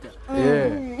in order.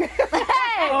 Yeah.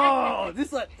 Oh,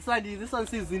 this one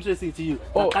seems interesting to you.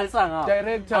 Oh, Kaisanga,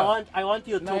 director. I want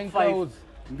your top 9 5 crores.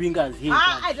 Mbingas here.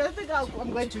 I don't think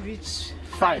I'm going to reach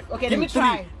 5. Okay, Give let me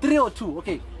try. 3 or 2.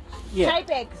 Okay. Yeah.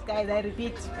 Tripex, guys, I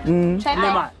repeat. Lemon.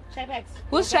 Tripex.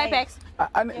 Who's Tripex?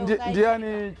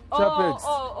 Diani Chapex.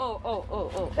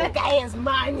 Oh. That guy has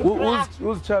money. bruh.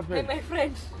 Who's Chapex? My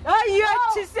friend. Oh, yeah,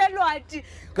 Chiselwati.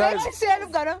 Guys,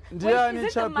 Diani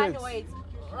Is it the money? Chapex. Wait.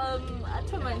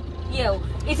 Atoman. Yeah.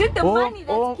 Is it the money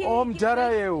that's killing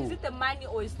Mjara Is it the money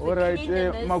or is it the Alright,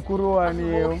 cleanliness makuru of the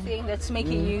whole wani thing that's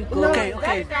making you go? Okay.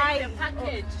 That guy.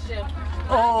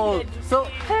 Oh, so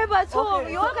Hey, but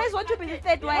you guys want to be the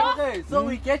third one? okay, so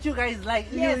we get you guys like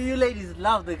you ladies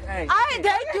love the guy.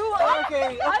 They do. Okay,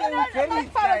 we get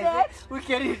it, guys. We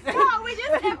get it. No, we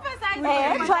just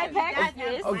emphasize Tripex,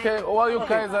 yes. Okay, while you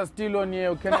guys are still on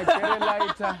here, can I get a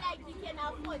lighter?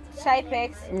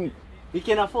 Tripex. We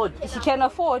can afford. He can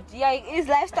afford. Yeah, his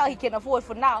lifestyle he can afford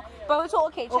for now. But it's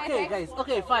okay. Okay, Tripex. guys.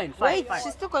 Okay, fine. Wait,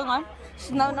 she's still going on.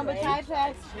 She's now number 2.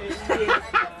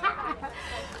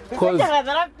 Because that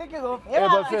I'm thinking of.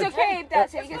 It's okay if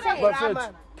that's it. You can say it. Buffett,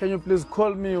 can you please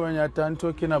call me when you're done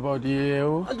talking about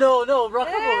you? No, bro.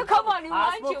 Come on, we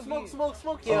want you.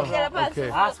 Smoke. Yeah, Yeah. pass.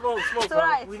 Okay. Smoke, It's bro.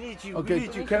 alright. We need you. Okay, We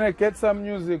need you. can I get some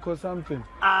music or something?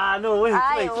 No, wait.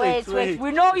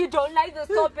 We know you don't like this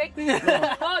topic. We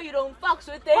know you don't fuck with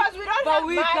it. Because we don't but have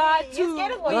we money. got He's to.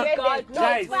 getting We oriented. got No, to.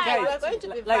 Guys, it's fine. We're going to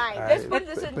be like- fine. Let's put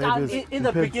this in down. In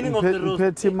the beginning of the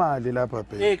roast. Hey,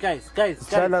 Hey, guys. Guys.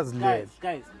 We're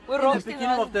In the roasting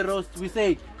beginning the of the roast, we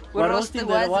say We're we're roasting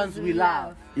the ones we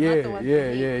love. Yeah.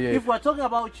 If we're talking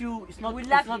about you, it's not. We It's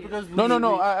love not you. because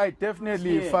No. I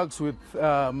definitely Yeah. fucks with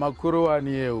Makuro and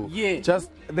you. Yeah. Just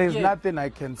there's Yeah. nothing I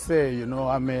can say, you know.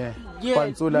 I'm a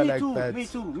pantsula me like too, that. Me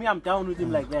too. Me, I'm down with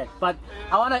him like that. But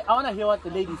I wanna hear what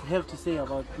the ladies have to say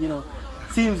about, you know.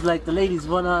 Seems like the ladies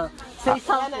wanna say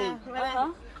something.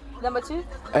 Number 2.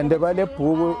 And the bale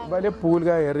pool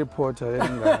guy Harry Potter.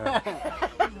 Number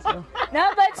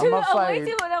 2. I'm a I'm fight.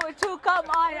 waiting for number 2. Come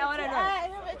on, I want to know.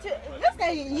 This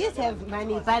guy used to have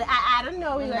money, but I don't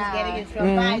know where he was getting it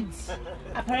from. But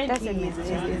apparently he's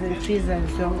in prison,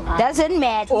 so. Doesn't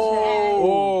matter.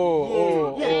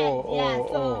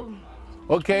 So.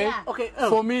 Okay. Yeah. Okay.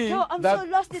 For me, Yo, I'm that so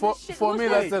lost in for, this shit. for me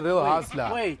Who's that's a real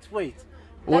hustler. Wait.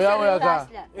 Where a real we are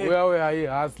hustler.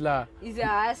 hustler. He's a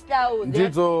hustler.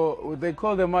 Ndizo, they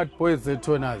call them at boys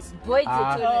toners. Boy,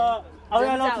 Are we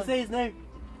allowed to say his name?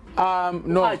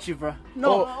 No. Archie, bro.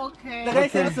 No. Okay. The guy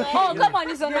said it's okay. Oh, come on,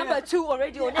 he's on number 2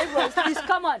 already on everyone's list.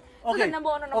 Come on. Who's Okay. the number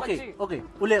 1 or number 2? Okay.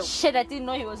 Ule. Shit, I didn't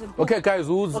know he was in. Okay, guys,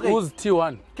 who's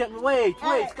T1? Wait,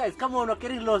 guys, come on, we're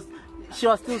getting lost. She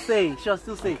was still saying.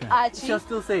 Archie. She'll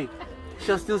still say.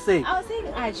 I was saying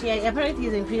Archie, apparently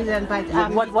he's in prison, but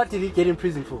What did he get in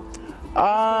prison for?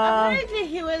 apparently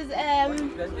he was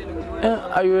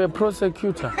Are you a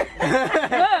prosecutor?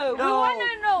 No, we want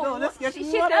to know. No, let's get she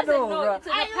we wanna doesn't know, know. bruh. It's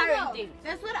an apparent thing.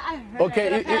 That's what I heard.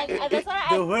 Okay, That's what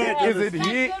I the word heard. is it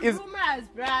he? Like the rumors,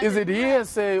 bruh. Is it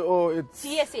hearsay or it's?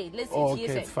 TSA, listen, Oh, okay,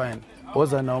 TSA. it's fine.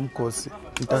 Woza na umkosi.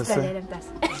 Mtase.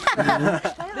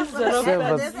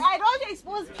 I don't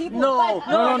expose people. No,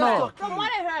 but, no. From what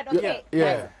I heard, okay.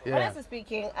 Yeah. Honestly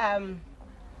speaking,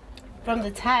 from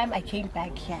the time I came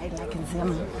back here in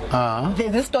Zim,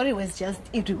 the story was just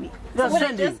everywhere. It was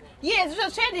trending. Yes, it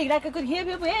was trending. Like I could hear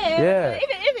people. Yeah.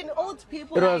 Even old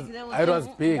people. It was- like, there it was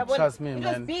big, trust me, it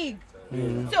man. was big.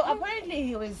 So apparently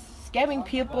he was scamming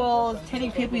people,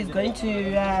 telling people he's going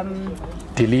to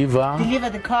Deliver.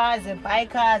 the cars and buy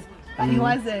cars, but he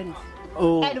wasn't.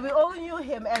 Oh. And we all knew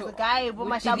him as a guy who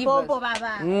delivers.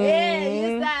 Yeah,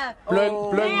 he's that.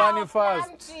 Blowing money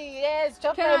fast. Yes,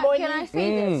 chop Can money. I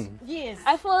say this? Yes.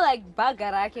 I feel like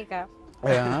Bagarakeka.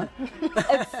 Yeah.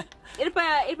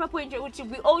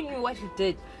 We all knew what he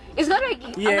did. It's not like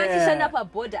I'm going to send up a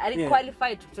border. I didn't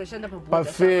qualify to send up a border. But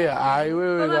fair, I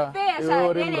will. Well,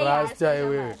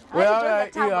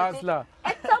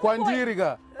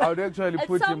 I would actually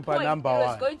put him for number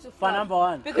one. For number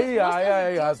one. Because most of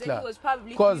the deals that he was probably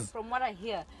doing, 'Cause, from what I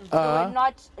hear, they were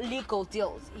not legal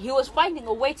deals. He was finding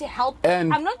a way to help.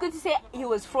 And I'm not going to say he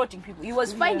was frauding people. He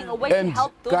was finding a way to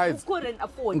help those guys, who couldn't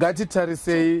afford. Ngati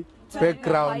Tarisei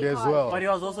background as well. But he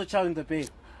was also chowing the pay.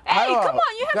 Hey, come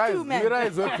on, you have guys, to, man. Mira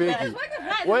is what Peggy.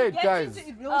 Wait, guys.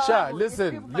 Sha,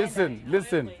 listen.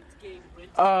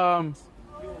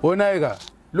 Onaiga,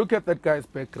 look at that guy's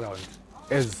background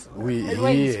as we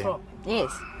hear.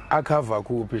 Yes. Akava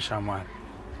kuphi shaman.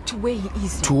 To where he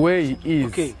is. To where he is.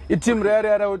 Okay. Itim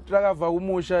rare rakava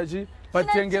umusha chi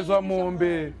patengezwa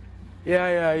mombe.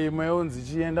 Yeah, you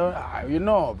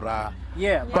know, bruh.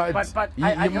 Yeah, but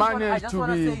I managed to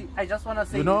be. I just want to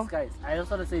say you know? this, guys. I just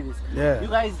want to say this. Yeah. You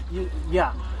guys,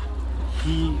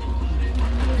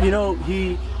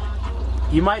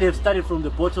 he might have started from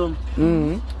the bottom.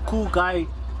 Cool guy.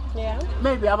 Yeah.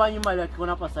 Maybe abanye might like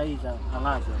gonna pass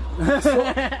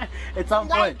at some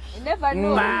point. You never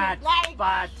know.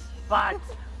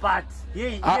 But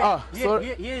here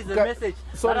is the message.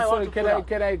 Sorry, can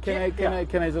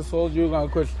I just hold you on a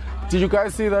question? Did you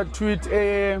guys see that tweet?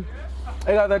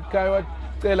 I got that guy what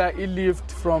he lift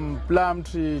from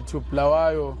Plumtree to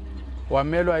Blawayo,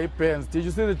 Wamelo Ipens. Did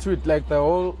you see the tweet, like the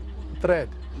whole thread?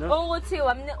 No. Oh, what's here?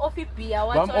 I'm off Pia.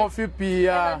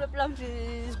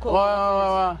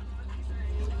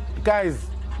 Guys,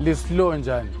 let's slow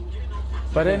njani.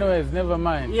 But anyways, never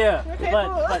mind. Yeah,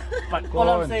 but all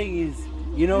I'm saying is,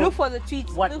 you know, look for the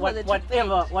tweets. Whatever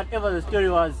the story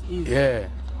was, is yeah.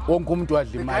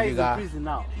 the guy is in prison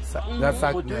now. That's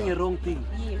for doing a wrong thing.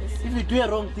 Yes. If you do a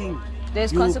wrong thing,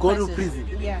 there's you consequences. go to prison.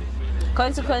 Yeah.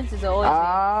 Consequences are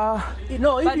always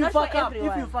No, if But you not for fuck up,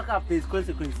 everyone. there's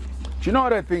consequences. Do you know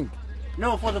what I think?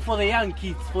 No, for the young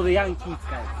kids,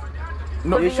 guys.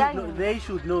 No, They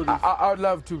should know this. I would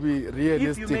love to be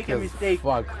realistic make a as mistake-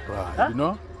 fuck, bro. Huh? You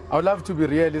know? I would love to be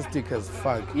realistic as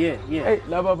fuck. Yeah. Hey,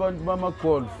 lava bantu mama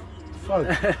call. Fuck.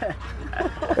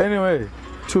 Anyway,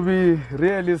 to be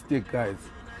realistic, guys,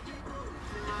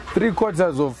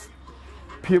 3/4 of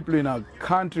people in our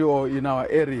country or in our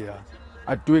area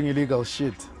are doing illegal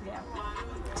shit.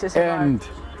 And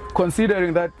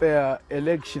considering that there are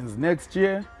elections next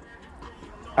year,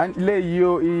 and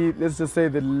let's just say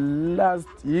the last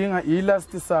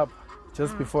is up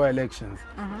just before elections.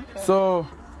 So,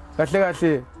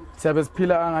 kahle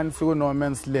siyabeziphila angani no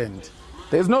man's land.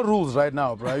 There's no rules right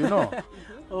now, bro. You know,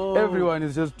 everyone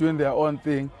is just doing their own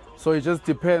thing. So it just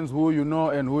depends who you know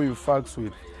and who you fucks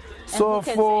with. So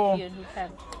for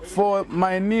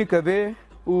my nigga there,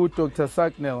 who Dr.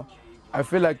 Sacknell, I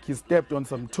feel like he stepped on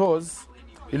some toes.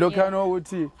 He look at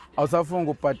ukuthi awusafuna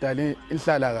ukubhadala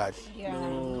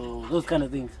inhlalakahle. Those kind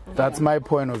of things. That's my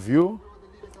point of view.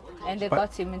 And they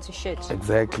got him into shit.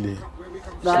 Exactly.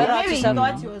 Maybe he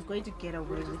thought he was going to get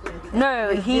away with it.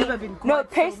 No,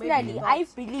 personally, I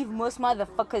believe most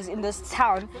motherfuckers in this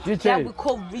town that we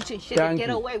call rich and shit, they get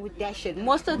away with that shit.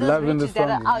 Most of those riches that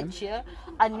are out here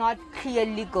are not clear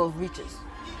legal riches.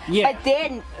 Yeah. But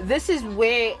then this is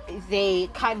where they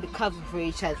kind of cover for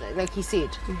each other, like he said.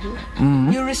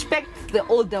 You respect the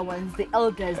older ones, the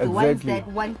elders, the ones that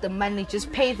want the money,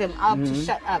 just pay them up to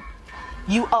shut up.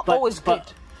 You are always good.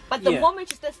 But the moment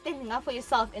you start standing up for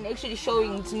yourself and actually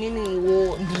showing Nini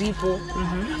or Dripo,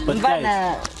 But guys,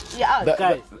 can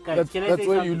I that's say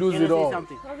where something? you lose Can I it say all.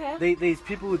 something? Okay. There's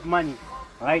people with money,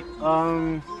 right?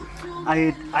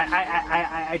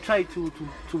 I tried to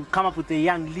come up with a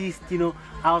young list. You know,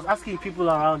 I was asking people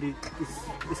around.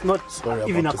 It's not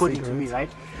even according to me, right?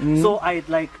 So I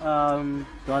like there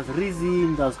was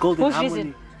Rizin, there was Golden Who's Harmony.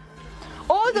 Rizin?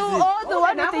 The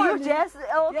one with the huge ass.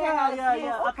 Okay.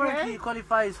 Yeah. Apparently he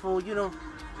qualifies for, you know,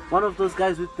 one of those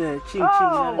guys with the ching ching.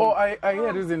 Oh, I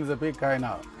hear Rizin is a big guy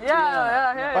now.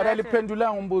 Yeah. But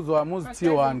alipendula umbuzo wa muzi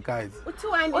T1 guys.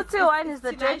 Uti1 is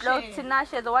the dreadlock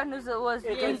Tinashe, the one who was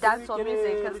doing dancehall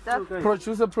music and stuff.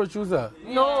 Producer.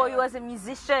 No, he was a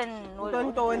musician.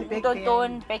 Don't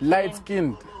Light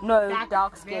skinned. No,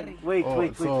 dark skin. Wait.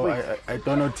 So I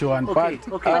don't know T1,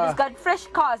 Okay. But he's got fresh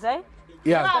cars, eh?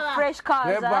 Yeah. Fresh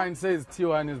cars. Grapevine says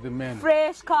T1 is the man.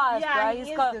 Fresh cars, Yeah, bro. he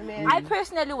is the man. I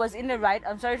personally was in a ride.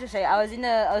 I'm sorry to say, I was in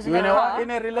a car. In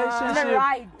a relationship. In a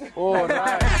ride. Oh,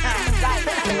 right.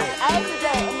 I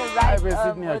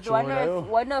was in a ride with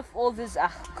one of all these.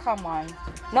 Come on.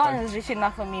 No one is rich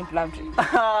enough for me in Plumtree.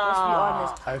 Let's be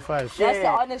honest. High five. That's the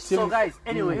honest So truth. guys,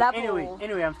 anyway,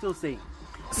 I'm still saying,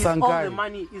 Is all Sankai. the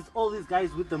money? Is all these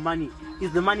guys with the money?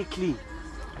 Is the money clean?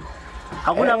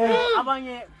 Hakuna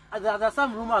abanye. There are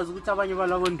some rumors which abanye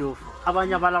balabondofu,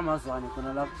 abanye balamazwane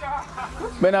khona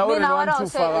lapho. Man, I wouldn't Mina, want what to I'll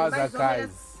say fagaza, guys.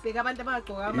 You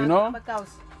know?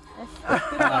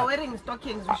 People are wearing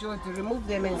stockings, we should remove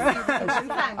them and see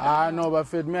them. No, but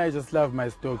for me, I just love my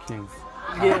stockings.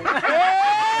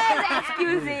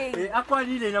 Excusing.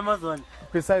 Akwalile namazwane.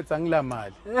 Besides, angila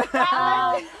mali.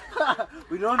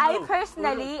 We don't know. I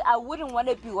personally, I wouldn't want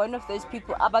to be one of those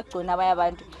people. Yeah.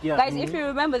 Guys, if you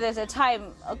remember, there's a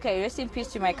time. Okay, rest in peace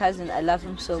to my cousin. I love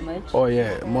him so much. Oh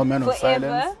yeah, moment of Forever.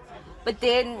 silence. But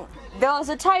then there was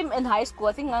a time in high school.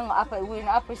 I think we were in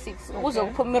upper six. And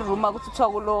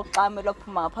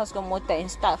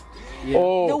stuff.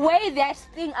 Oh. The way that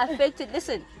thing affected.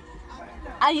 Listen.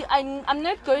 I'm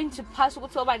not going to pass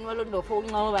because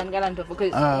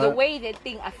the way that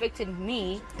thing affected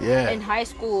me in high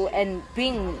school and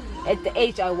being at the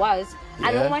age I was,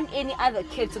 I don't want any other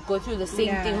kid to go through the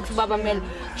same thing.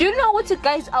 Do you know what,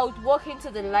 guys? I would walk into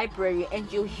the library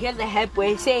and you hear the head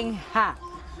boy saying, "Ha."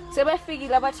 So I figured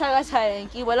you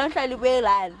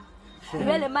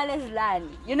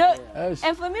know,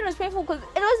 and for me it was painful because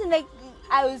it wasn't like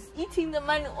I was eating the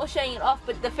money or showing it off,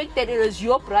 but the fact that it was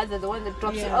your brother, the one that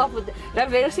drops it off with that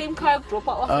very same car drop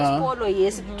off the school, or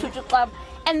yes, to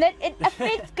and that it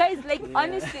affects guys. Like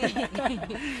honestly,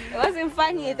 it wasn't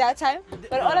funny at that time.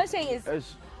 But all I'm saying is,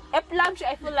 at Plumtree,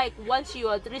 I feel like once you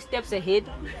are 3 steps ahead,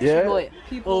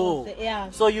 People,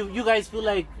 So you guys feel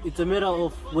like it's a matter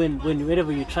of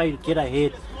whenever you try to get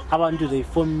ahead, how do they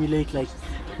formulate like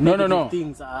No.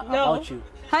 things about you?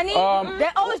 honey, they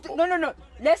always do, no.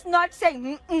 Let's not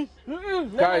say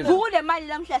Guys. who the man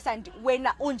lamhla sandi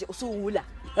wena unje usuhula.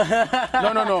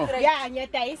 No. yeah,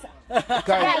 ngiyadayisa. Guys,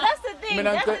 That's the thing.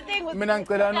 That's the thing with mina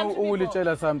ngicela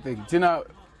ukulitshela something. Thina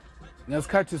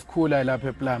ngesikhathi sikhula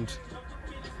lapha ePlumtree.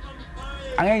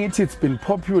 Angeke ngithi it's been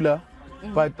popular,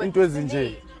 but into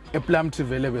ezinje ePlumtree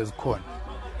vele bezikhona.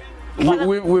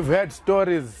 We've heard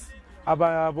stories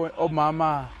about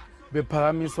omama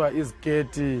bephakamiswa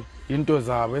iziketi into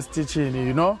zabo esitishini,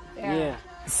 you know? Yeah.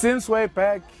 Since way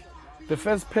back, the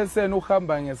first person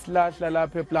uhamba ngesilahla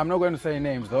lapha ePlumtree, I'm not going to say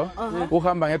names though.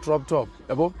 Uhamba ngedrop top,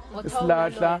 yabo?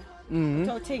 Isilahla.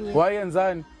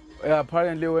 Wayenzani?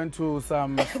 Apparently went to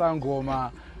some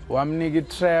sangoma, wamniki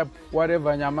trap,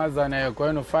 whatever nyamazana you're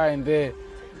going to find there.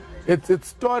 It's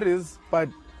stories, but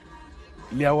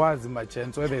liyawazi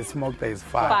machance where there's smoke there is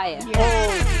fire. So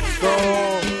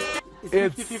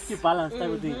it's 50-50 balance type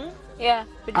of thing. Yeah.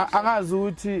 Angazi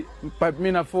ukuthi, but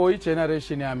mina for each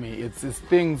generation yami, it's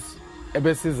things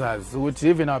ebesizazi ukuthi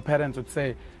even our parents would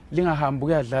say lingahambi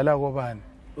uyadlala kobani.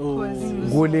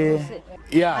 Gule.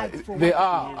 Yeah, they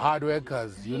are hard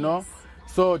workers, you know.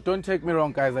 So don't take me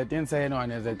wrong, guys. I didn't say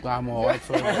anyone is a clam or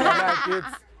whatsoever. Like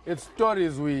it's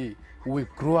stories we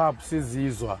grew up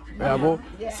sizizwa.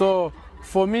 So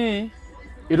for me,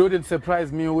 it wouldn't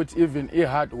surprise me with even a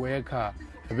hard worker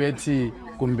bethi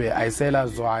kumbe ayisela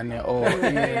zwane or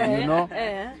you know.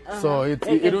 So it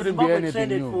wouldn't be anything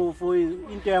new. For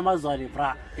into Amazon,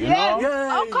 bra. You know?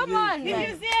 Oh come on! If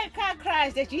you see a car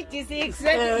crash, the GT6,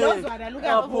 those one look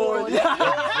at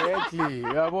Exactly.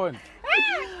 Yeah,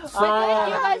 So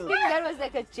you guys think that was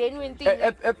like a genuine thing?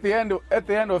 at the end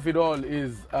of it all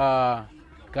is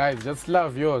guys, just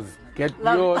love yours. Get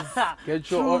yours.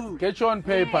 Get your own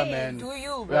paper, man. Do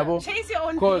you? Chase your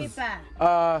own paper.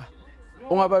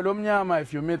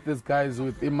 If you meet these guys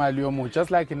with imali yomu,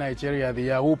 just like in Nigeria, the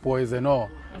Yahoo boys and all.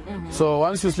 So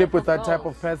once you sleep with that type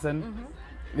of person,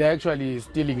 they're actually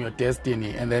stealing your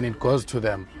destiny, and then it goes to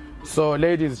them. So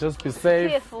ladies, just be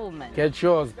safe. Careful, man. Get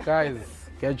yours, guys.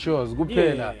 Get yours.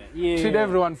 Gupela. Treat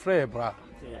everyone fair, bruh.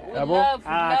 We love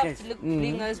to look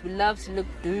blingers, we love to look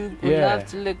dope, we love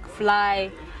to look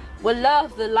fly. We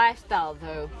love the lifestyle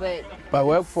though, but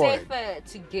work for it. safer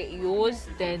to get yours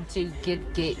than to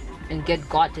get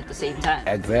got at the same time.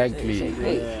 Exactly.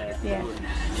 Yeah.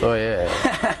 So yeah.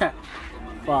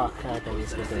 Fuck.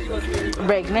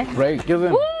 Break, man. Break, give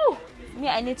them. Woo!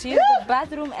 Yeah, I need to use the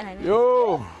bathroom and I need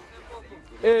Yo.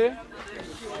 Eh.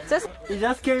 We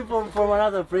just came from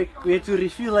another break. We had to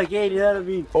refuel again, you know what I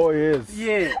mean? Oh yes.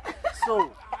 Yeah.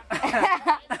 So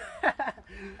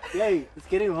yeah, it's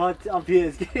getting hot up here.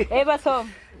 It's getting... Hey, but so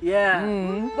Yeah.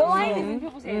 the wine is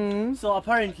people's head. So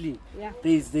apparently,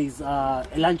 there's a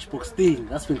lunchbox thing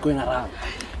that's been going around.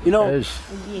 You know, Ish.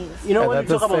 you know when we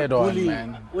That's talk a about sad one, bullying,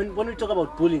 man. when we talk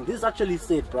about bullying, this is actually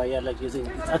said, bro. Yeah, like you're saying,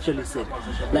 it's actually said.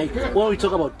 Like when we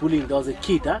talk about bullying, there was a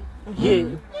kid,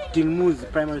 here, Dingmu's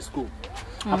primary school.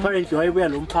 Apparently, I wear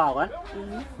lumpawa,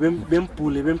 bem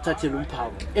bully, bem touch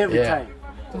lumpawa every time.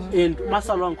 And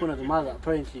Masalwan Kona, the mother,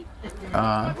 apparently,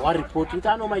 what report?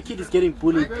 I know my kid is getting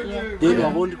bullied. They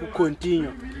were going to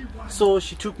continue. So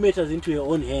she took matters into her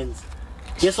own hands.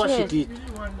 Guess what she did?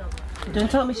 Don't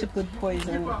tell me she put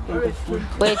poison in the food.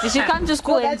 Wait, did she come to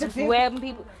school and wham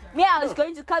people? Me, I was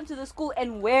going to come to the school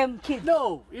and wham kids.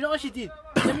 No, you know what she did?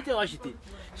 Let me tell you what she did.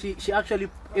 She actually,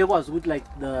 it was with like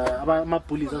my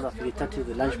police was affiliated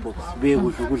the lunchbox.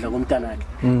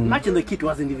 Imagine the kid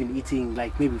wasn't even eating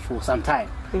like maybe for some time.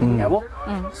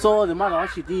 So the mother, what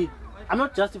she did, I'm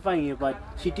not justifying it, but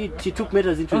she took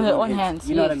matters into her own hands.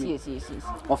 You know what I mean? Yes.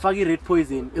 Wafaki red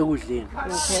poison, the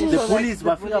police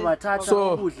were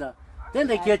then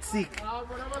they get sick.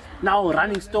 Now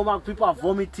running stomach, people are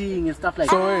vomiting and stuff like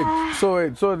that.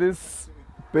 So this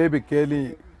baby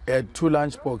Kelly had 2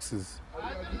 lunch boxes.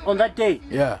 On that day?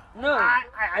 Yeah. No.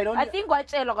 I don't. I think what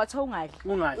got hung.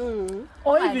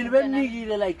 Or even when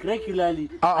nigga like regularly.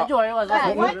 What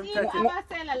if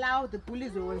Abasel allow the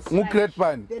police to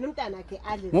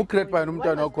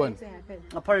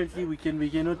apparently we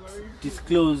cannot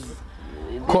disclose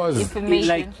information.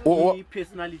 Like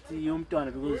personality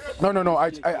because No.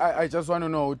 I just want to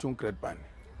know who Ban.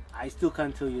 I still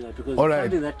can't tell you that because all it's right.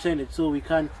 something that trended, so we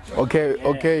can't. Okay,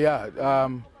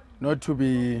 not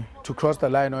to cross the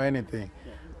line or anything,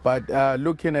 but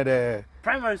looking at a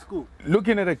primary school,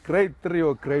 looking at a grade 3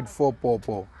 or grade 4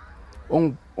 popo,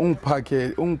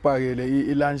 ungpakele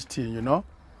lunch tea, you know,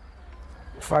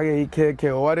 fake cake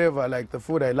or whatever, like the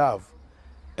food I love,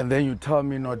 and then you tell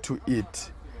me not to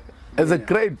eat. As a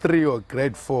grade 3 or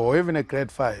grade 4 or even a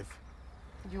grade 5,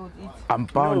 I'm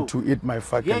bound to eat my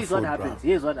fucking food, bro.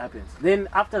 Here's what happens. Then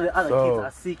after the other kids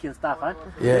are sick and stuff,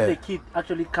 then the kid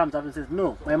actually comes up and says,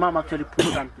 no, my mom actually put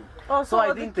something. So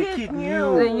I think the kid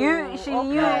knew. She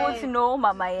knew what to know,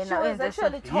 Mama. She was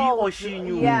actually he or she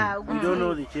knew. Yeah, we don't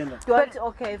know the gender. But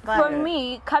okay, fine. For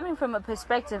me, coming from a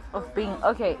perspective of being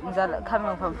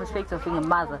coming from a perspective of being a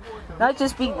mother, not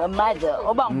just being a mother,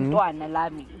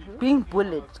 being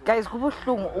bullied, guys,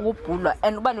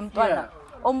 and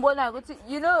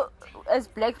you know, as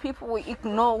black people, we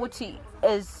ignore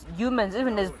as humans,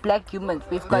 even as black humans,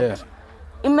 we've got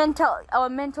our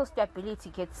mental stability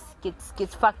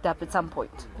gets fucked up at some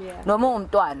point. No more and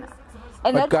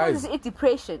that causes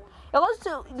depression.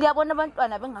 Also, liyabona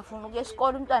abantwana bengafuni ukuya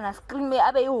esikole umntwana scream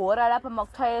abe ihora lapha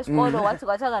makuthaya esikole wathi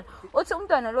uthi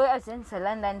umntwana lo azenze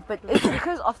London, but it's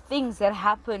because of things that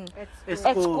happen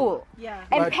at school.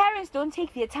 And parents don't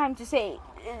take their time to say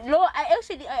lo. I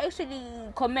actually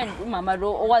commend umama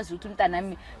lo owazi ukuthi umntwana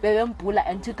ami bebembula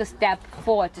and took a step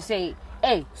forward to say,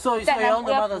 hey, so you're on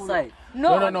the mother's side.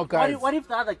 No, guys. What if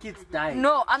the other kids die?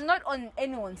 No, I'm not on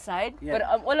anyone's side. But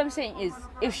all I'm saying is,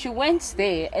 if she went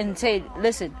there and said,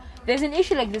 listen, there's an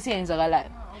issue like this here in Zyakhala,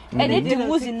 and it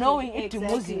Dumuzi knowing it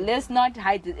Dumuzi, let's not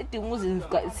hide it. It Dumuzi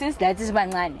since that is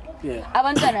Bangani.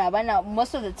 Abantwana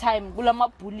most of the time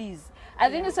bulama bullies. I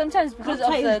think it's sometimes because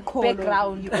of the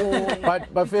background.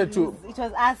 But fair to it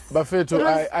was us. But fair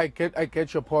to I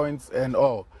get your points and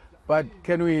all. But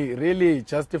can we really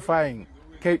justify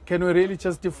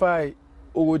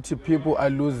Uguti people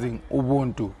are losing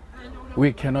Ubuntu?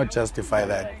 We cannot justify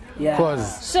that.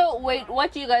 So wait,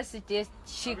 what do you guys suggest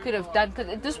she could have done? Because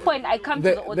at this point, I come to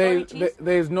the authorities.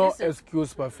 There is no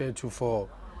excuse for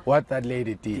what that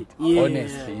lady did.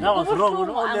 Honestly, that was wrong on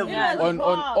all levels. On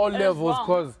all levels,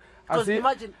 because Because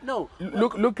imagine, no.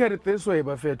 Look at it this way,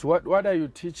 Buffett. What are you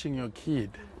teaching your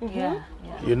kid? Yeah.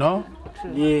 You know?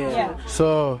 Yeah.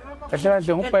 So,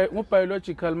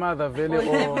 biological mother, very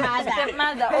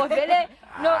stepmother, or very.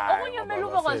 No, okunye kumele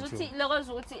ube kwazi ukuthi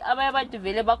lokwazi ukuthi abanye abantu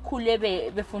vele bakhule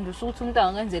befundisa ukuthi umuntu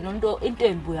angenze into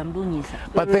embu yamlungisa.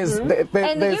 But there's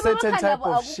certain type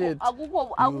of shit.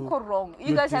 Akukho wrong.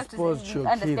 You guys have to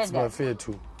understand that.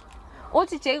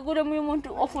 Uthi je kule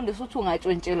umuntu ofundisa ukuthi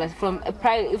ungatshontshelwa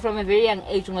from a very young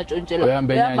age ungatshontshelwa.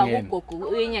 Uyahamba kugogo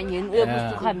uyenyanyeni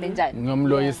uyebuza ukuhambe njani.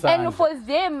 And for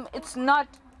them it's not,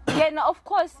 of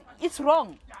course it's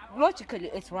wrong. Logically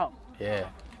it's wrong. Yeah.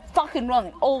 Fucking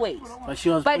wrong always. But she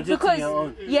was because her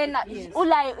own.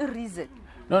 Ulai reason.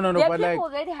 No, there but are people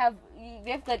that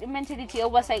they've got a mentality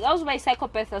of like I was by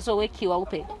psychopath so we kill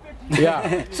open.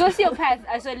 Yeah. Sociopath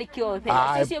as well kill open.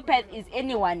 Sociopath is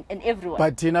anyone and everyone.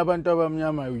 But tina bantu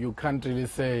abamnyama you can't really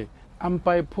say I'm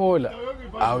bipolar.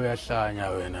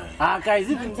 Guys,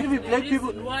 even black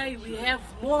people. Why we have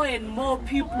more and more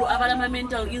people about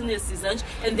mental illnesses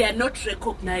and they are not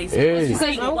recognized. Hey.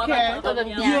 Because Even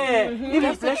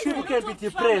black people can be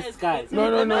depressed, guys.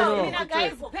 No.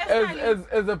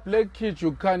 As a black kid,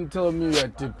 you can't tell me you're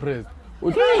depressed.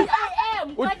 I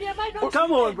am.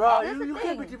 Come on, bro. You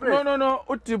can't be depressed. No.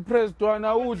 Depressed.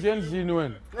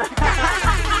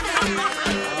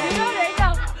 right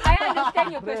now, I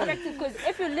understand your perspective because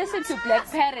if you listen to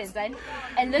black parents and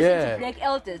listen to black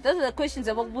elders, those are the questions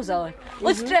about Buzawan.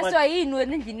 What stress are you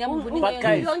in? But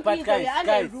guys,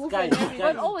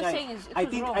 What all we're saying is, I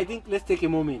think let's take a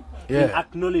moment and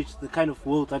acknowledge the kind of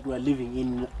world that we're living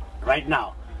in right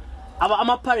now.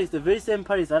 Our parents, the very same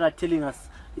parents that are telling us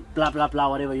blah blah blah,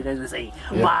 whatever you guys are saying.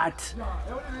 But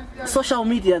social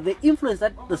media, the influence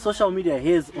that the social media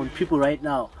has on people right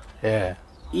now.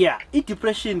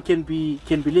 Depression can be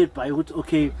led by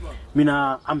okay,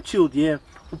 I'm chilled,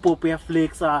 Upope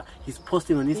flex, he's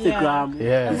posting on Instagram,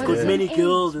 he's got many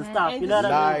girls and stuff, you know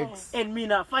what I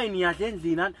mean? And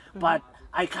fine, but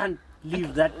I can't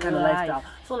live that kind of lifestyle.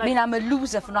 So like, I'm a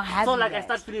loser for not having so like that. I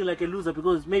start feeling like a loser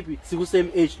because maybe it's the same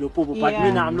age, but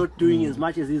I'm not doing as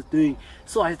much as he's doing.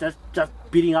 So I start just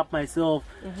beating up myself.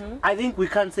 I think we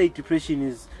can't say depression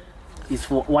is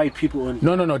for white people only.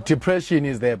 No. Depression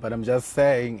is there, but I'm just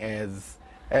saying as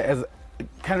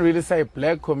can't really say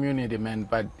black community, man,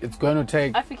 but it's going to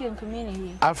take African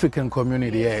community.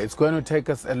 It's going to take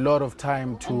us a lot of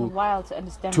time to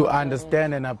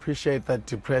understand and appreciate that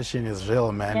depression is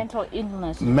real, man. Mental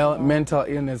illness. Mental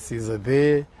illnesses are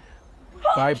there.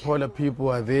 Bipolar people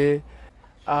are there.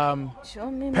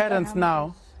 Parents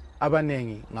now,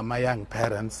 abanengi ngama young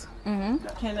parents.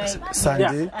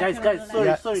 Sandy. Guys,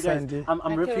 sorry guys.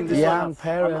 I'm ripping this young up.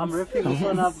 Parents. I'm ripping this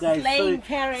one up, guys. Slaying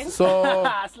parents. So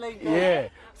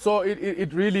so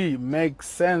it really makes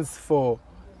sense for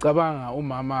cabanga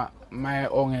umama my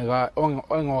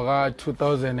ongeka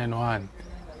 2001.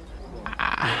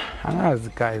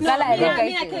 Guys.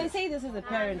 I can say this as a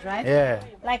parent, right? Yeah.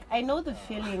 Like I know the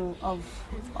feeling of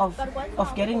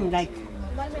getting like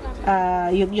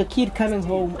your kid coming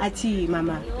home, ati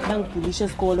mama,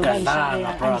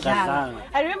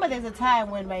 I remember there's a time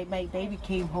when my baby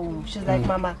came home. She's like,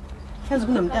 mama, I was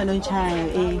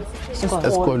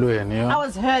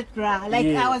hurt, bruh. Like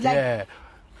I was like,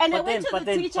 and I went to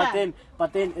the teacher.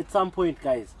 But then at some point,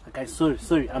 guys,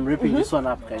 sorry, I'm ripping this one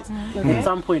up, guys. At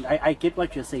some point, I get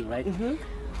what you're saying, right?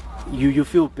 You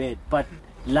feel bad, but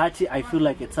Lati, I feel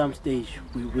like at some stage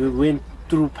we went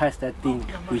through past that thing.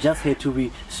 We just had to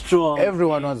be strong.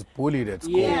 Everyone was bullied at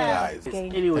school, guys.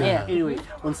 Anyway,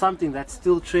 on something that's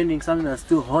still trending, something that's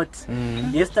still hot.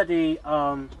 Yesterday,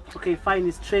 okay, fine,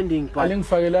 it's trending, but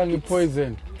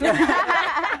poison.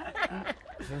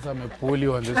 Since I'm a bully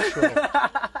on this show.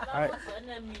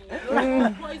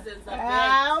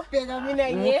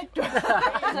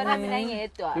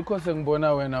 Because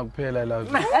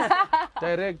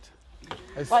direct.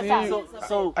 I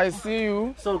see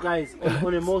you. So guys,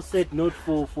 on a more sad note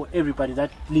for everybody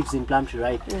that lives in Plumtree,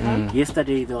 right?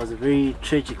 Yesterday there was a very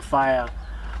tragic fire.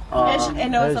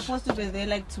 And I was supposed to be there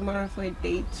like tomorrow for a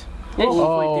date.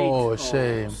 Oh,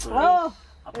 shame.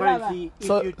 Apparently, if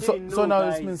you didn't know, now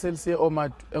guys, this means they'll say, "Oh my,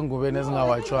 engubeni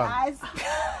ezingawachwanga."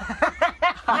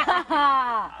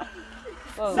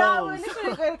 So we're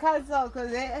literally going to cancel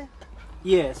because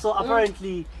so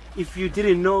apparently, if you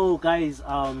didn't know, guys,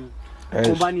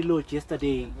 Kombani Lodge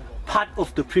yesterday, part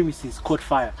of the premises caught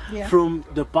fire from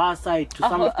the bar side to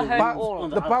some of the rooms on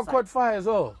the bar caught fire as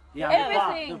well.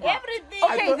 Everything.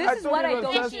 Okay, this is what I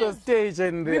don't just the stage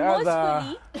and the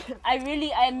other.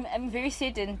 I'm very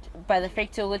saddened by the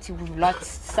fact that we've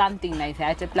lost something like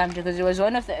that at Plumtree because it was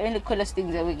one of the only coolest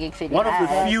things that we actually one of the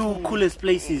few coolest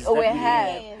places we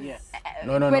have.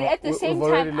 No. But at the same we've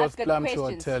already time, lost I've got Plumtree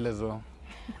questions. Hotel as well.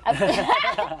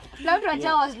 Plumtree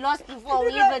Hotel was lost before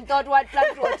we even thought what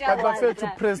Plumtree Hotel was. But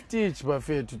to prestige,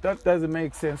 that doesn't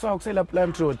make sense. So I'll say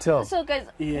Plumtree Hotel. So guys,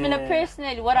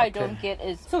 personally, what I don't get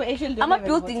is I'm a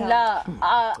building they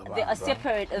are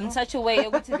separate in such a way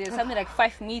that there's something like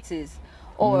 5 meters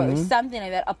or something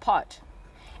like that apart.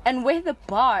 And where the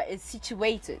bar is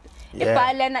situated, if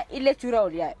I learn electoral,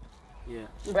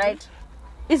 right,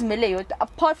 is Malay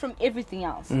apart from everything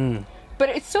else. But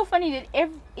it's so funny that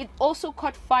it also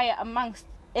caught fire amongst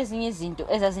ezinye izinto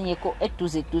ezazingekho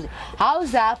eduze.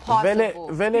 How's that possible?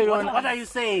 What are you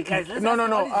saying, guys? No, I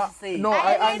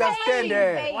understand.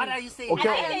 What are you saying? Okay.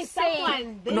 I think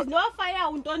someone, there is no fire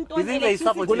on You think they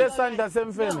support Kule sanda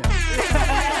semfene.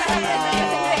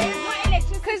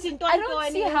 Because I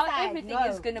don't see how everything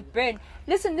is gonna burn.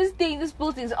 Listen, these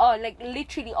buildings are like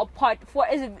literally apart for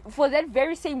that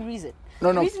very same reason.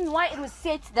 No. The reason why it was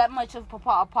set that much of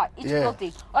apart, each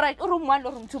building. Alright, room 1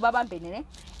 or room 2 babambene,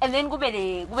 and then go 5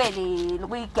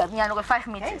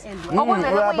 meters. Room 1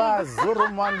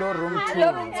 or room 2.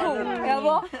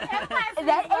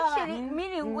 That actually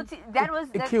meaning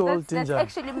that's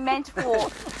actually meant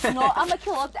for I'm a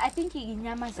kill. I think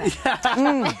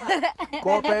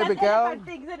Go baby girl.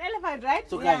 thing. It's an elephant, right?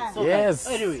 So guys, Yes.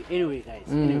 Anyway, guys.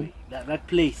 Anyway, that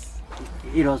place,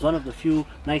 it was one of the few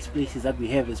nice places that we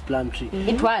have as Plumtree.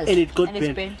 It was. And it got And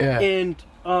it's banned. been-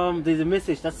 And there's a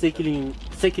message that's circulating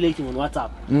on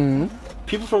WhatsApp.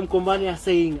 People from Kombani are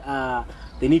saying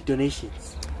they need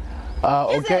donations.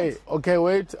 Okay,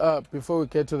 wait. Before we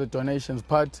get to the donations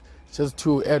part, just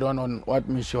to add on what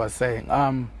Mishi was saying.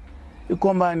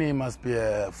 Ikombani must be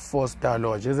a 4-star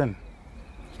lodge, isn't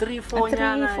it? 3-4 4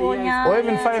 nyana, Or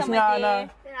even 5 somewhere nyana.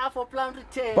 yeah, for Plumtree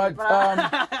 10. But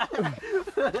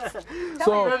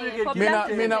so For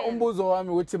mina umbuzo wami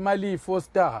uthi mali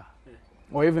 4-star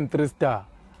or even 3-star.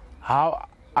 How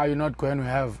are you not going to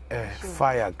have a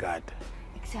fire guard?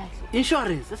 Exactly.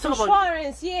 Insurance. Let's talk about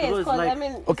Insurance, yes. Because, Because like- I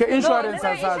mean, Okay, insurance no,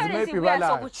 as insurance maybe we are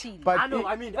bala. so chill. But I know,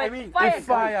 I mean, if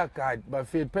fire guard, but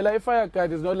a fire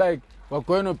guard is not like we're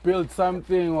going to build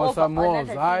something or some walls.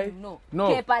 Aye? No.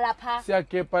 Kepa lapha.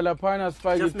 Siyakepa laphana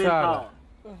sifake just ithara.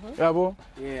 manpower. Yabo?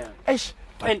 Yeah. Eish.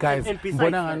 But And- guys, and besides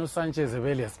mbona that- ngani uSanchez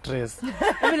ebele stress. I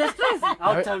mean, it's stress.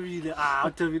 Outabile.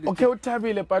 Okay,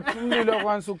 uthabile but umlilo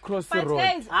once you cross the but road.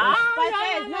 guys, no.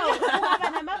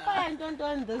 Fire and don't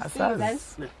those things.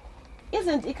 Asazi.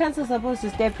 Isn't Ikansa supposed to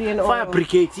step in? Fire or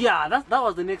brigade, yeah, that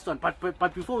was the next one. But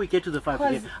before we get to the fire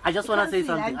brigade, I just want to say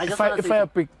something.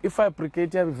 If I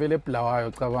brigade yabivele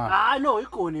ebulawayo cabanga. No, you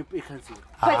can't see.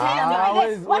 But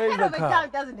where's what the kind of a car? town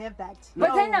doesn't have that?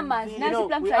 But then manje you know,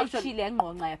 nasi we Plumtree actually- ayishile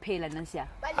engqonqa yaphela nasiya.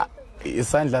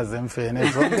 Isandla zemfene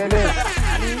zonke lezi.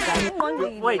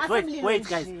 Wait,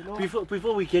 guys.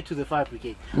 Before we get to the fire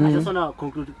brigade, I just want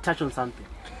to touch on something.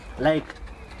 Like,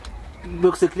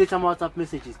 we circulate some WhatsApp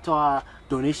messages to our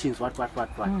donations, what.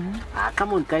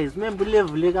 Come on, guys. Remember,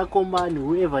 Lega Kombani,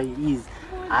 whoever he is.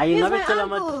 He's my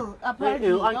uncle, apparently.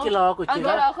 Uncle wako, Uncle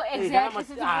wako,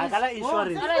 exactly. Gala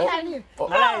insurance. Oh,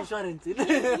 Gala insurance. he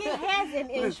has an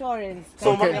insurance.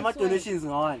 So, Okay. my donations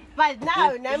are on. But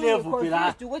now I'm Level,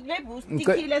 confused because maybe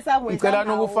ustikile somewhere. Ngicela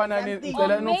somehow, nokufanani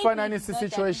something. nokufananisa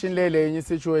situation lele enye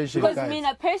situation Because guys.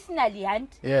 mina personally and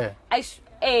Yeah.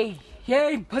 hey,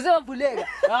 phasa bavuleka.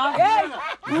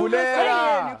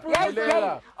 Vulela.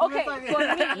 Okay, for me,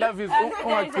 Love is there is a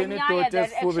ungagcini nyaya idoda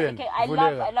that actually- esifubeni. okay, I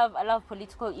Vuleka. love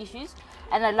political issues,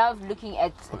 and I love looking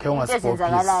at Okay, ungasipho,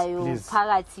 ezenzakalayo please.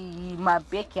 phakathi my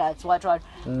backyards, what.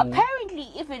 Apparently,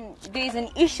 even there is an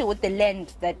issue with the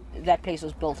land that place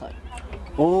was built on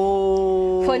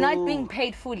Oh. for not being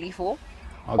paid fully for,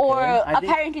 Okay. or I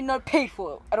think- apparently not paid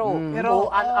for at all. Or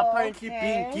apparently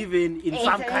being given in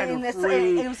some kind of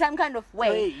way. In some kind of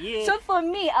way. Yeah. So for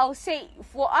me, I'll say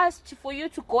for you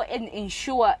to go and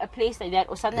insure a place like that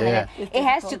or something Yeah. like that, it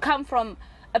has to come from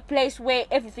a place where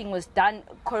everything was done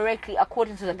correctly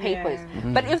according to the papers.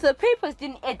 But if the papers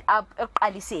didn't add up,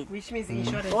 Which means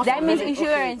insurance. that means Okay,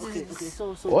 insurance okay, is.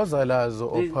 so Ozalazo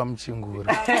ophamchingura.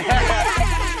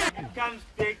 It comes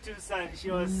back to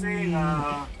she was saying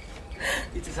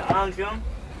it is her uncle.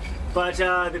 But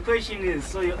the question is,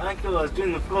 so your uncle was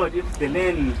doing a fraud if the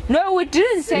land... No, we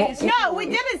didn't say. No, we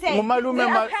didn't say. Ngumalume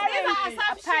ma-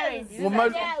 Apparently.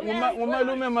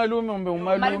 Ngumalume umbe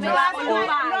Malume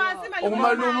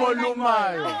umalume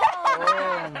olumayo.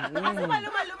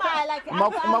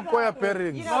 Makoya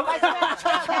pairings.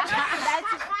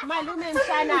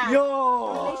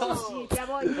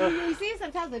 You see,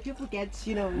 sometimes the people get,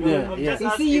 Yeah. they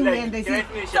see you and they see.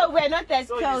 So we're not that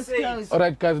close. All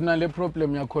right, guys, now the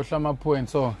problem you khohla my point.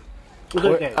 So,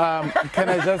 Okay. can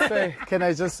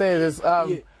I just say this?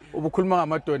 Ubukhuluma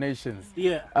ngama donations.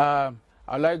 Yeah.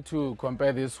 I like to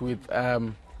compare this with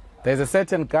there's a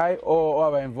certain guy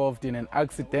or involved in an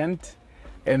accident,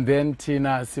 and then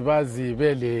Tina Sibazi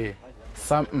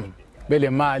bele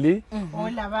mali,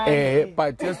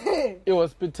 but just a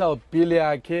hospital bill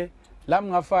yakhe lam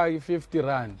ngafaki 50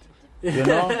 rand, you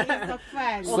know.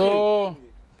 So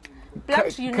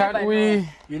Plumtree, you never can we? know.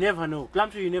 You never know.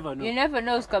 Plumtree, you never know. You never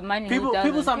know who's got money. who People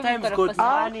doesn't. sometimes People got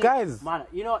got a money. Guys, Man,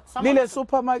 you know what? Someone- Lile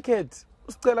supermarket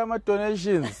usicela ama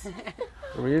donations.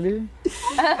 Really?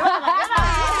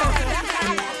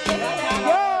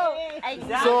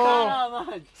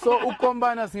 So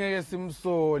ukombana singeke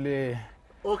simsole,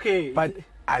 Okay. but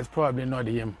it's probably not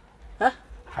him. Huh?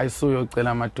 I saw you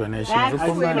cela ama donations. That's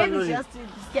Ukombana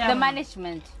The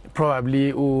management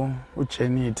probably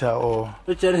Uchenita or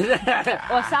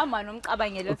or someone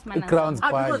umcabangele ukuthi mana. Grounds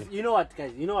Because party. you know what,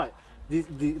 guys? You know what?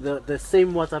 the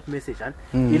same WhatsApp message, and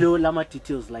you know, lama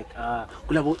details like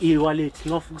kulabo e-wallet,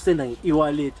 sending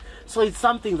e-wallet. So it's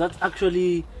something that's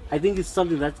actually, I think it's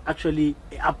something that's actually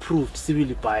approved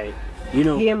civilly by, you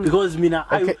know, him. because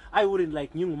I wouldn't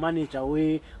like new manager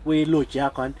we low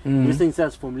jackon using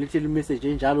sales from little message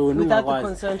in Jalo Without the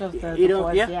consent of the you know,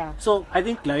 boss, yeah. So I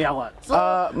think like so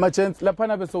Machens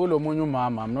lapana besokulo munyu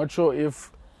mama. I'm not sure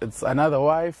if it's another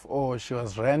wife or she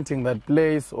was renting that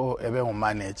place or ebe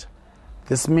manager.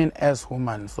 This mean as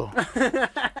woman, so.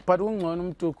 But ungcono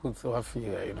umntu kuthi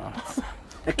wafika, you know.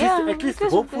 At least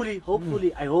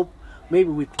hopefully I hope maybe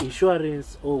with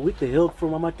insurance or with the help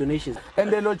from Mama donations.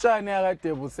 And the lochane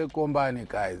akade busekombani,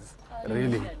 guys.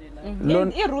 Really.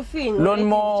 Roofing. Loan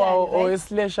more or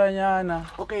isleshanyana.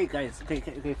 Okay guys, okay,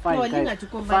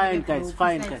 fine guys.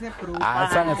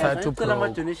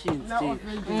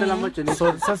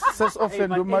 So says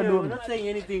offend we're not saying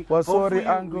anything. Was sorry, Hopefully,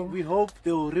 uncle. we hope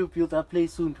they will rebuild that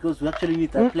place soon because we actually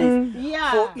need that place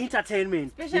for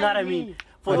entertainment. You know what I mean?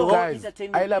 For the whole guys,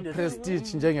 entertainment I love industry.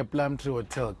 prestige njenge Plumtree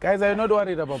Hotel. Guys, I'm not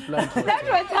worried about Plumtree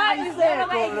Hotel.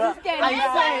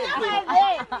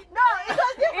 No,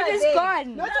 it is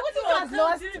gone. Not what it was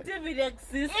lost. It didn't even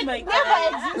exist, It my never guy.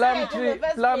 existed in the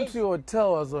first Plumtree place.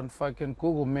 Hotel was on fucking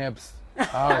Google Maps. That's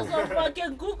How? on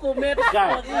fucking Google Maps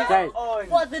Guys,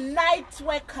 for the night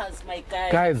workers, my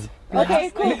guy. Guys, Okay,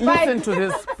 cool. listen to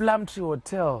this Plumtree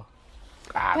Hotel.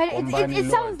 But it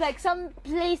sounds like some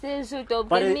places should have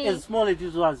but been as small as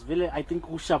it was, really, I think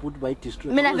Usha would buy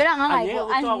destroyed. Mina vele I mean,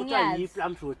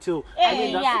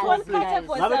 that's one place.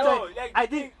 I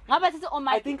think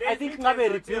ngabe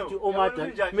rebuild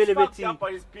Omata Melebeti.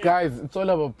 Guys, it's all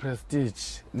about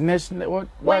prestige. National what?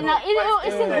 wena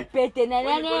isingubhede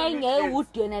nalana ngewood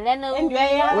nalana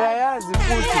Uyayazi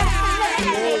futhi.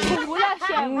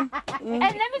 and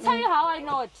let me tell you how I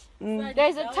know it.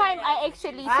 There's a time I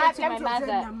actually said to my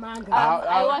mother,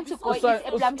 I want to go eat a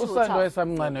Plumtree Usando Hotel.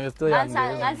 esamncane still young.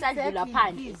 Ngasadlula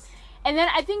phandle. And then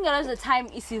I think there was a time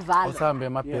isivala. Usambe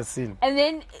emabhesini. And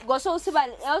then goso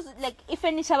usibala, I was like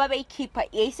ifurniture babeyikhipha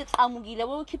yayisexamukile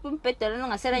bokukhipha umbhede lona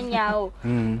ngasela nyawo.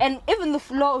 And even the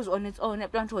floors on its own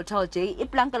at Plumtree Hotel J,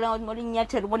 iplanka la ngoli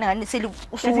nyathelo ubona ngani seli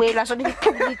usuwela so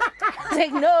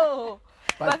like no.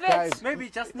 But guys, Maybe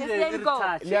just need Let's a little go.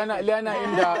 touch. Liana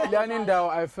Indao,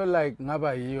 I feel like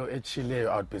ngaba yiyo echile,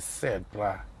 I would be sad,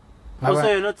 bruh. Also,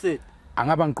 you're not sad.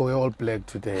 Angaba ngoye all black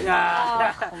today.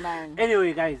 Oh, man.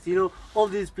 Anyway, guys, you know, all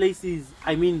these places,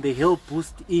 I mean, they help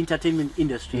boost the entertainment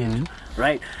industry,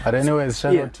 right? But anyways,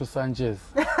 shout Yeah. out to Sanchez.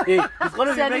 Hey, it's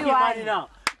gonna be making Everyone. money now.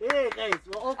 Hey, guys,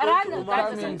 we're all Around going to the guys, Omar.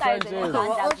 sometimes Sanchez. they We're don't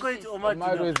all have going this. to Omar.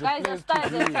 Omar is the Guys, the place stars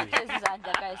to and be. Sanchez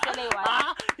guys. Tell you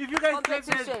what. If you guys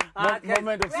Competition.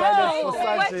 Moment of silence for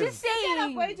What you Sanchez. Instead of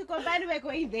saying? going to combine, we're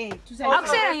going there to say,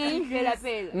 Akusena ngendlela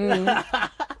phela.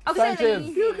 Akusena Sanchez,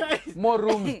 ngendlela. more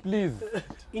rooms, please.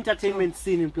 entertainment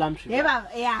scene in Plumtree. yeah.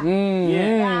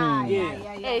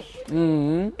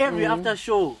 Every after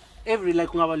show, every like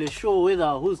ungabale show,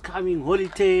 whether who's coming, Holy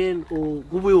 10 or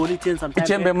Gubu Holy 10 sometimes.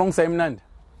 Ichembe mongsa imnandi.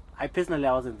 I personally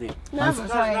I wasn't there.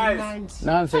 Nansekhaya.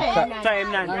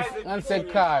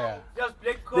 Just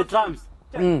black The drums.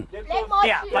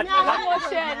 Yeah, but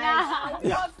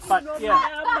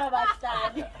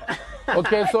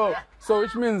Okay, so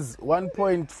which means 1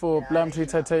 point for Plumtree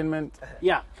Entertainment.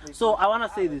 yeah. So I wanna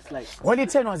say this like Holy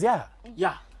 10 was yeah.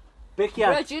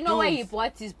 Backyard. Bro, do you know where he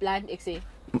bought his blind XA?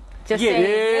 Just Yeah.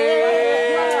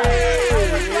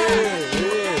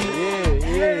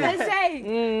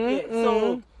 saying.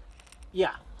 So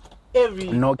yeah. Every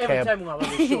No every cap. time we have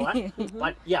a show,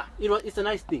 but yeah, you know, it's a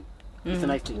nice thing. It's a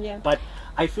nice thing. Yeah. But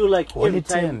I feel like Holy every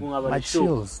time 10, we have my a show,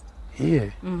 chills. Yeah.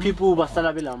 people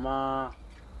basala belama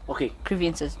okay,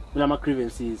 Grievances. belama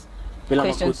grievances, belama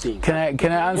good Questions. things. Can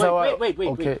I answer Wait, what?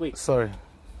 Okay, wait. sorry.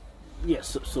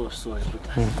 Yes, so sorry.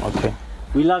 Okay.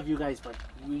 We love you guys, but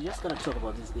we're just gonna talk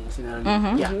about these things. You know what I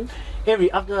mean? Yeah.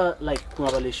 Every after like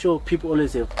Kungabale show, people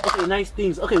always say, okay, nice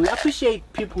things. Okay, we appreciate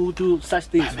people who do such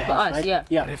things for us, right?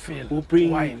 yeah. Refill. Who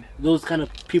bring Wine. those kind of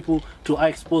people to our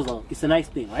exposure. It's a nice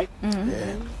thing, right?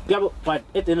 Yeah, but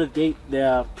at the end of the day, there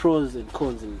are pros and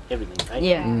cons and everything, right?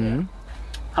 Yeah.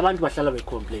 Abantu bahlala be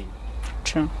complain.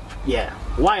 True. Yeah.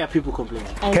 Why are people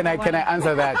complaining? Can I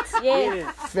answer that?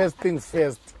 Yeah. First things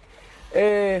first.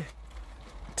 Tina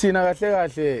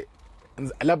kahle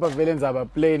lapha vele nzaba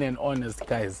plain and honest,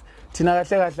 guys. Tina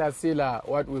kahle asila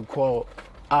what we call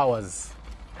hours.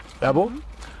 Yabo?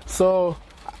 So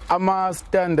ama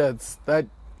standards that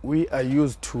we are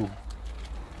used to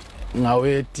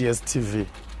ngawe DSTV.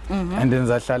 And then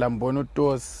zahlala ngibona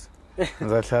uTos,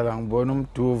 zahlala ngibona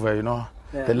umduva, you know,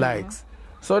 the likes.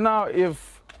 So now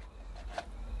if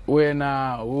when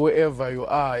whoever you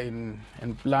are in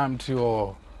Plumtree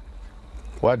or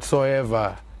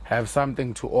whatsoever have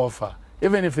something to offer,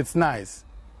 even if it's nice,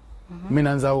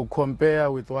 I will compare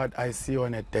with what I see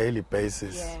on a daily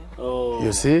basis. Yeah. Oh.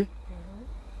 You see?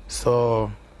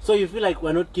 So you feel like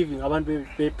we're not giving abantu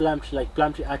Plumtree, like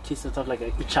Plumtree artists and stuff like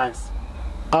that, a chance?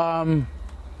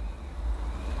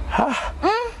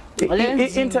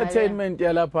 Entertainment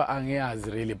yalapha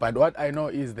angiyazi really, but what I know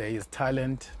is there is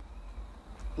talent.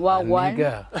 Wow, one.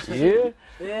 Yeah.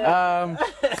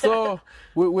 So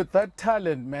with that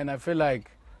talent, man, I feel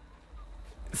like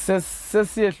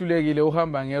sesiyehlulekile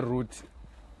uhamba ngeroute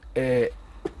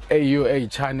AUA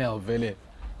channel vele.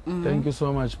 Thank you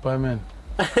so much, Paman.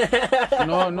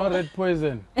 No red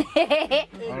poison.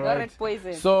 No red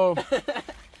poison. So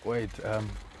wait,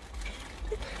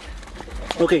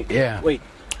 okay. Yeah. Wait.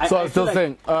 So I was still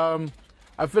saying,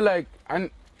 I feel like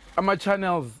my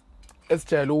channels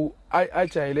esijayele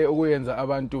ajayele ukuyenza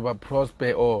abantu ba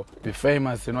prosper or be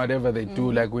famous in whatever they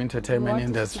do, like entertainment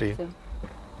industry.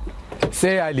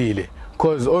 Say alile,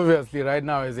 because obviously right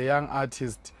now as a young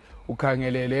artist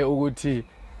ukhangelele ukuthi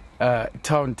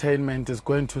Towntainment is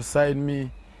going to sign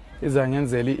me,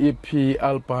 izangenzela EP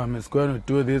album, is going to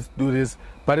do this,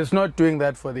 but it's not doing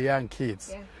that for the young kids.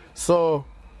 Yeah. So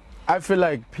I feel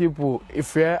like people,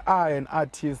 if you are an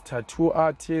artist, tattoo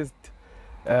artist,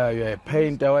 you're a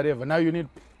painter, whatever, now you need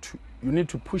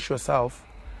to push yourself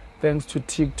thanks to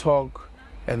TikTok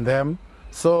and them.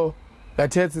 So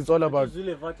that it's all about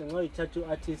tattoo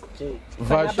artist,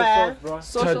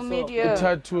 social media.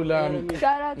 Tattoo land.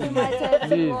 Shout out to my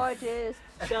tattoo artist.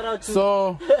 Shout out to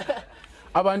So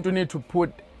abantu need to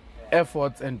put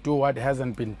efforts and do what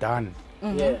hasn't been done.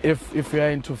 Yeah. If you are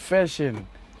into fashion,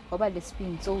 Over the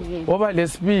spin, so yeah. over the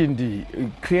speed,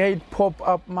 create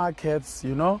pop-up markets,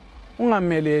 you know,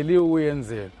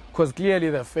 because clearly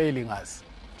they're failing us.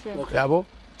 Okay. Yabo?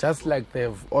 Just like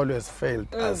they've always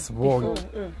failed us.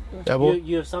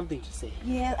 You have something to say.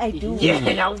 Yeah, I do.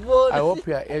 I hope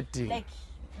you are adding. Like,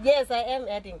 yes, I am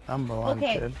adding. Number one.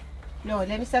 Okay. Tell. No,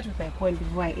 let me start with my point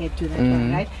before I add to that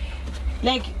one, right?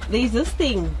 Like, there's this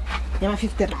thing,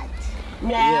 50 rand.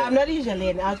 Yeah, I'm not usually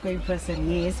an outgoing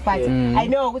person, yes, but I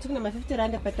know we're talking about 50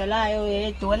 rand, $8,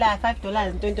 $5 in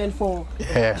 2024.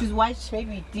 Yeah. Just watch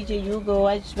maybe DJ Hugo,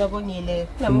 watch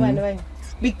Babongile,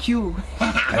 Big Q.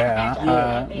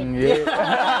 Yeah.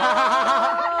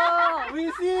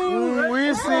 We see you.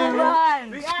 We see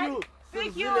you.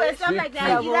 Big Q and stuff like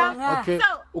that, you know? Okay.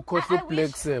 So, Ukhohle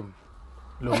Black Sam.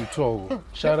 Lomthogo.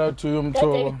 Shout out to you,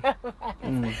 Mthogo.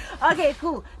 Okay,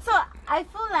 cool. So I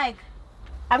feel like,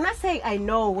 I'm not saying I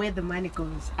know where the money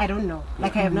goes. I don't know.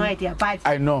 Like, I have no idea. But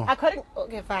I know.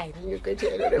 Okay, fine. You can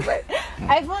tell me.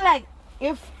 I feel like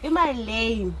if in my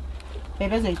lane,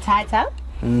 maybe there's a title,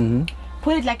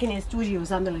 put it like in a studio or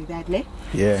something like that, ne?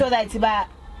 Yeah. So that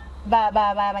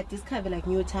but discover like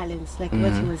new talents, like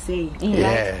what you were saying.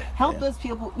 Yeah. Right? Help those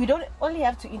people. We don't only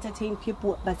have to entertain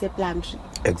people, but say Plumtree.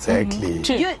 Exactly.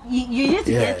 You need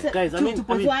to get to, Guys, to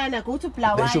Botswana, go to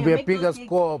Plawa. There should be a bigger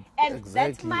scope. And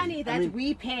Exactly. that's money that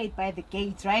we paid by the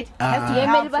gate, right? Uh-huh. Has to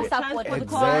help Yeah, with support for the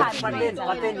Exactly.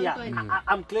 But then,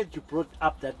 I'm glad you brought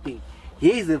up that thing.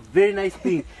 Here is a very nice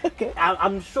thing.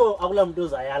 I'm sure Aulam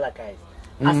does Zyakhala, guys.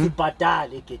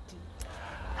 Asibadale keti.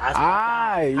 You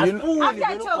know.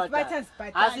 After 12 buttons,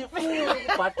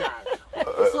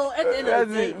 So at the end of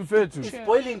the day, Mfethu. it's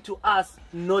spoiling to us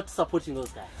not supporting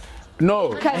those guys.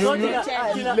 No. Supporting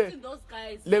those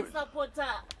guys, supporter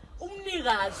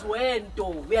umnikazi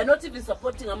wento. We are not even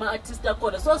supporting ama artists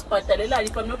akhona. So sibhadalelani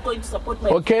if I'm not going to support my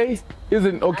Okay,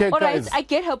 isn't okay, All right, guys. I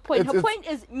get her point. Her It's- point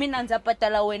is mina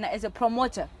ngizabhadala wena as a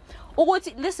promoter.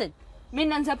 Ukuthi listen,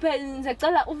 mina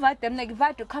ngicela uVade, I'm like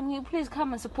Vade, come here, please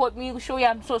come and support me. Show you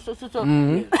I'm so.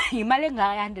 Imali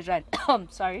engaka 100 rand. I'm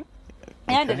sorry.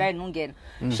 100 rand ungena.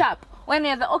 Sharp. When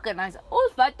you're the organizer,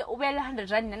 uVade ubele 100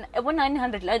 rand lena, ebona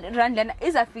 100 rand lena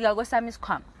izafika kwesami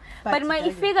isikhwama. But my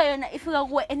ifika yona ifika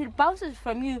kuwe and it bounces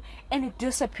from you and it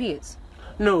disappears.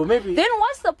 No, maybe. Then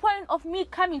what's the point of me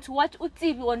coming to watch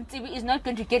UTV on TV is not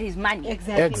going to get his money?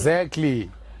 Exactly.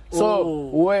 So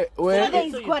where there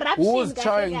is corruption. who's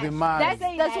chowing the money?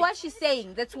 That's what she's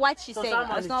saying. That's what she's saying.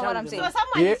 That's not what I'm saying. So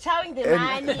someone is chowing the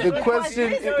and money. the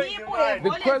question is who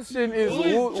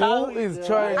is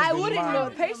chowing I the wouldn't money? know.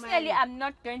 Personally, I'm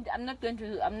not going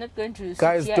to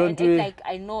Guys, sit here don't and we- act like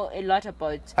I know a lot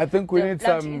about. I think we the need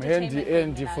Plumtree some entertainment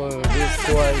handy thing, for like- this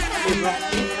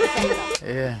one.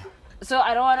 Yeah. So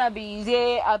I don't want to be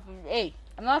there. Hey,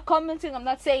 I'm not commenting. I'm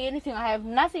not saying anything. I have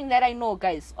nothing that I know,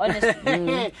 guys.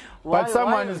 Honestly. But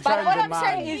someone is But chowing what the I'm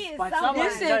saying money. is, But someone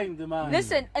is trying the money.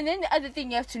 listen, and then the other thing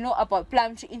you have to know about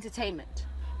Plumtree Entertainment.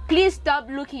 please stop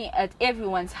looking at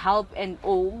everyone's help and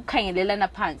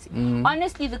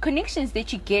honestly, the connections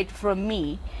that you get from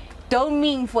me don't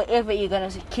mean forever you're gonna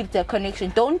keep the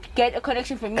connection. Don't get a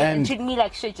connection from me and treat me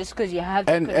like shit just because you have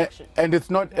the connection. And it's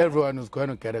not everyone who's going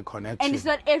to get a connection. And it's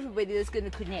not everybody that's going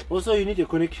to connect. Also, you need a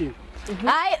connection.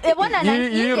 Now,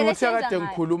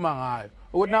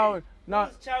 Who's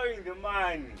chowing the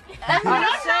money?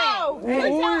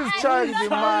 who is charging the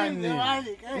money?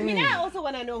 I also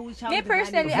want to know who's chowing. Me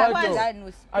personally, Are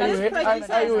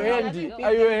you handy?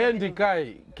 Are you a handy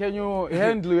guy? Can you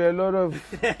handle a lot of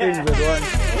things at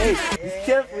once?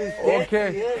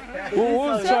 Okay.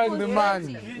 Who's charging the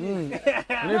money?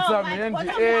 Need some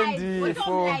handy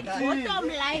for. Bottom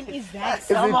line is that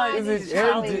Is it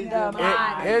handy?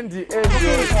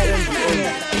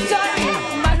 sorry,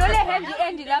 Manole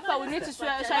handy lapa, we need to show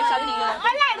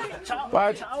something.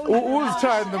 But who's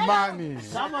charging the money?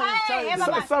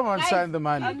 Someone's charging the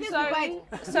money. I'm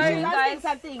sorry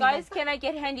guys, can I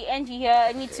get handy Angie here?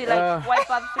 I need to wipe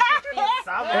up the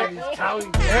Someone is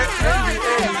chowing.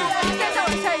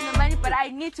 I'm sorry the money, but I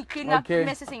need to clean up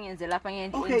messaging in the lapa.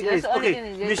 Okay, guys.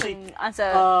 Okay,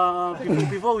 answer.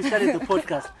 Before we started the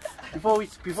podcast,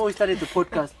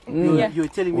 you were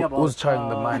telling me about who's charging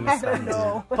the money.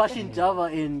 Passion Java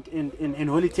and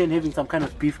Holy 10 having some kind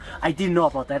of beef. I didn't know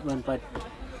about that one, but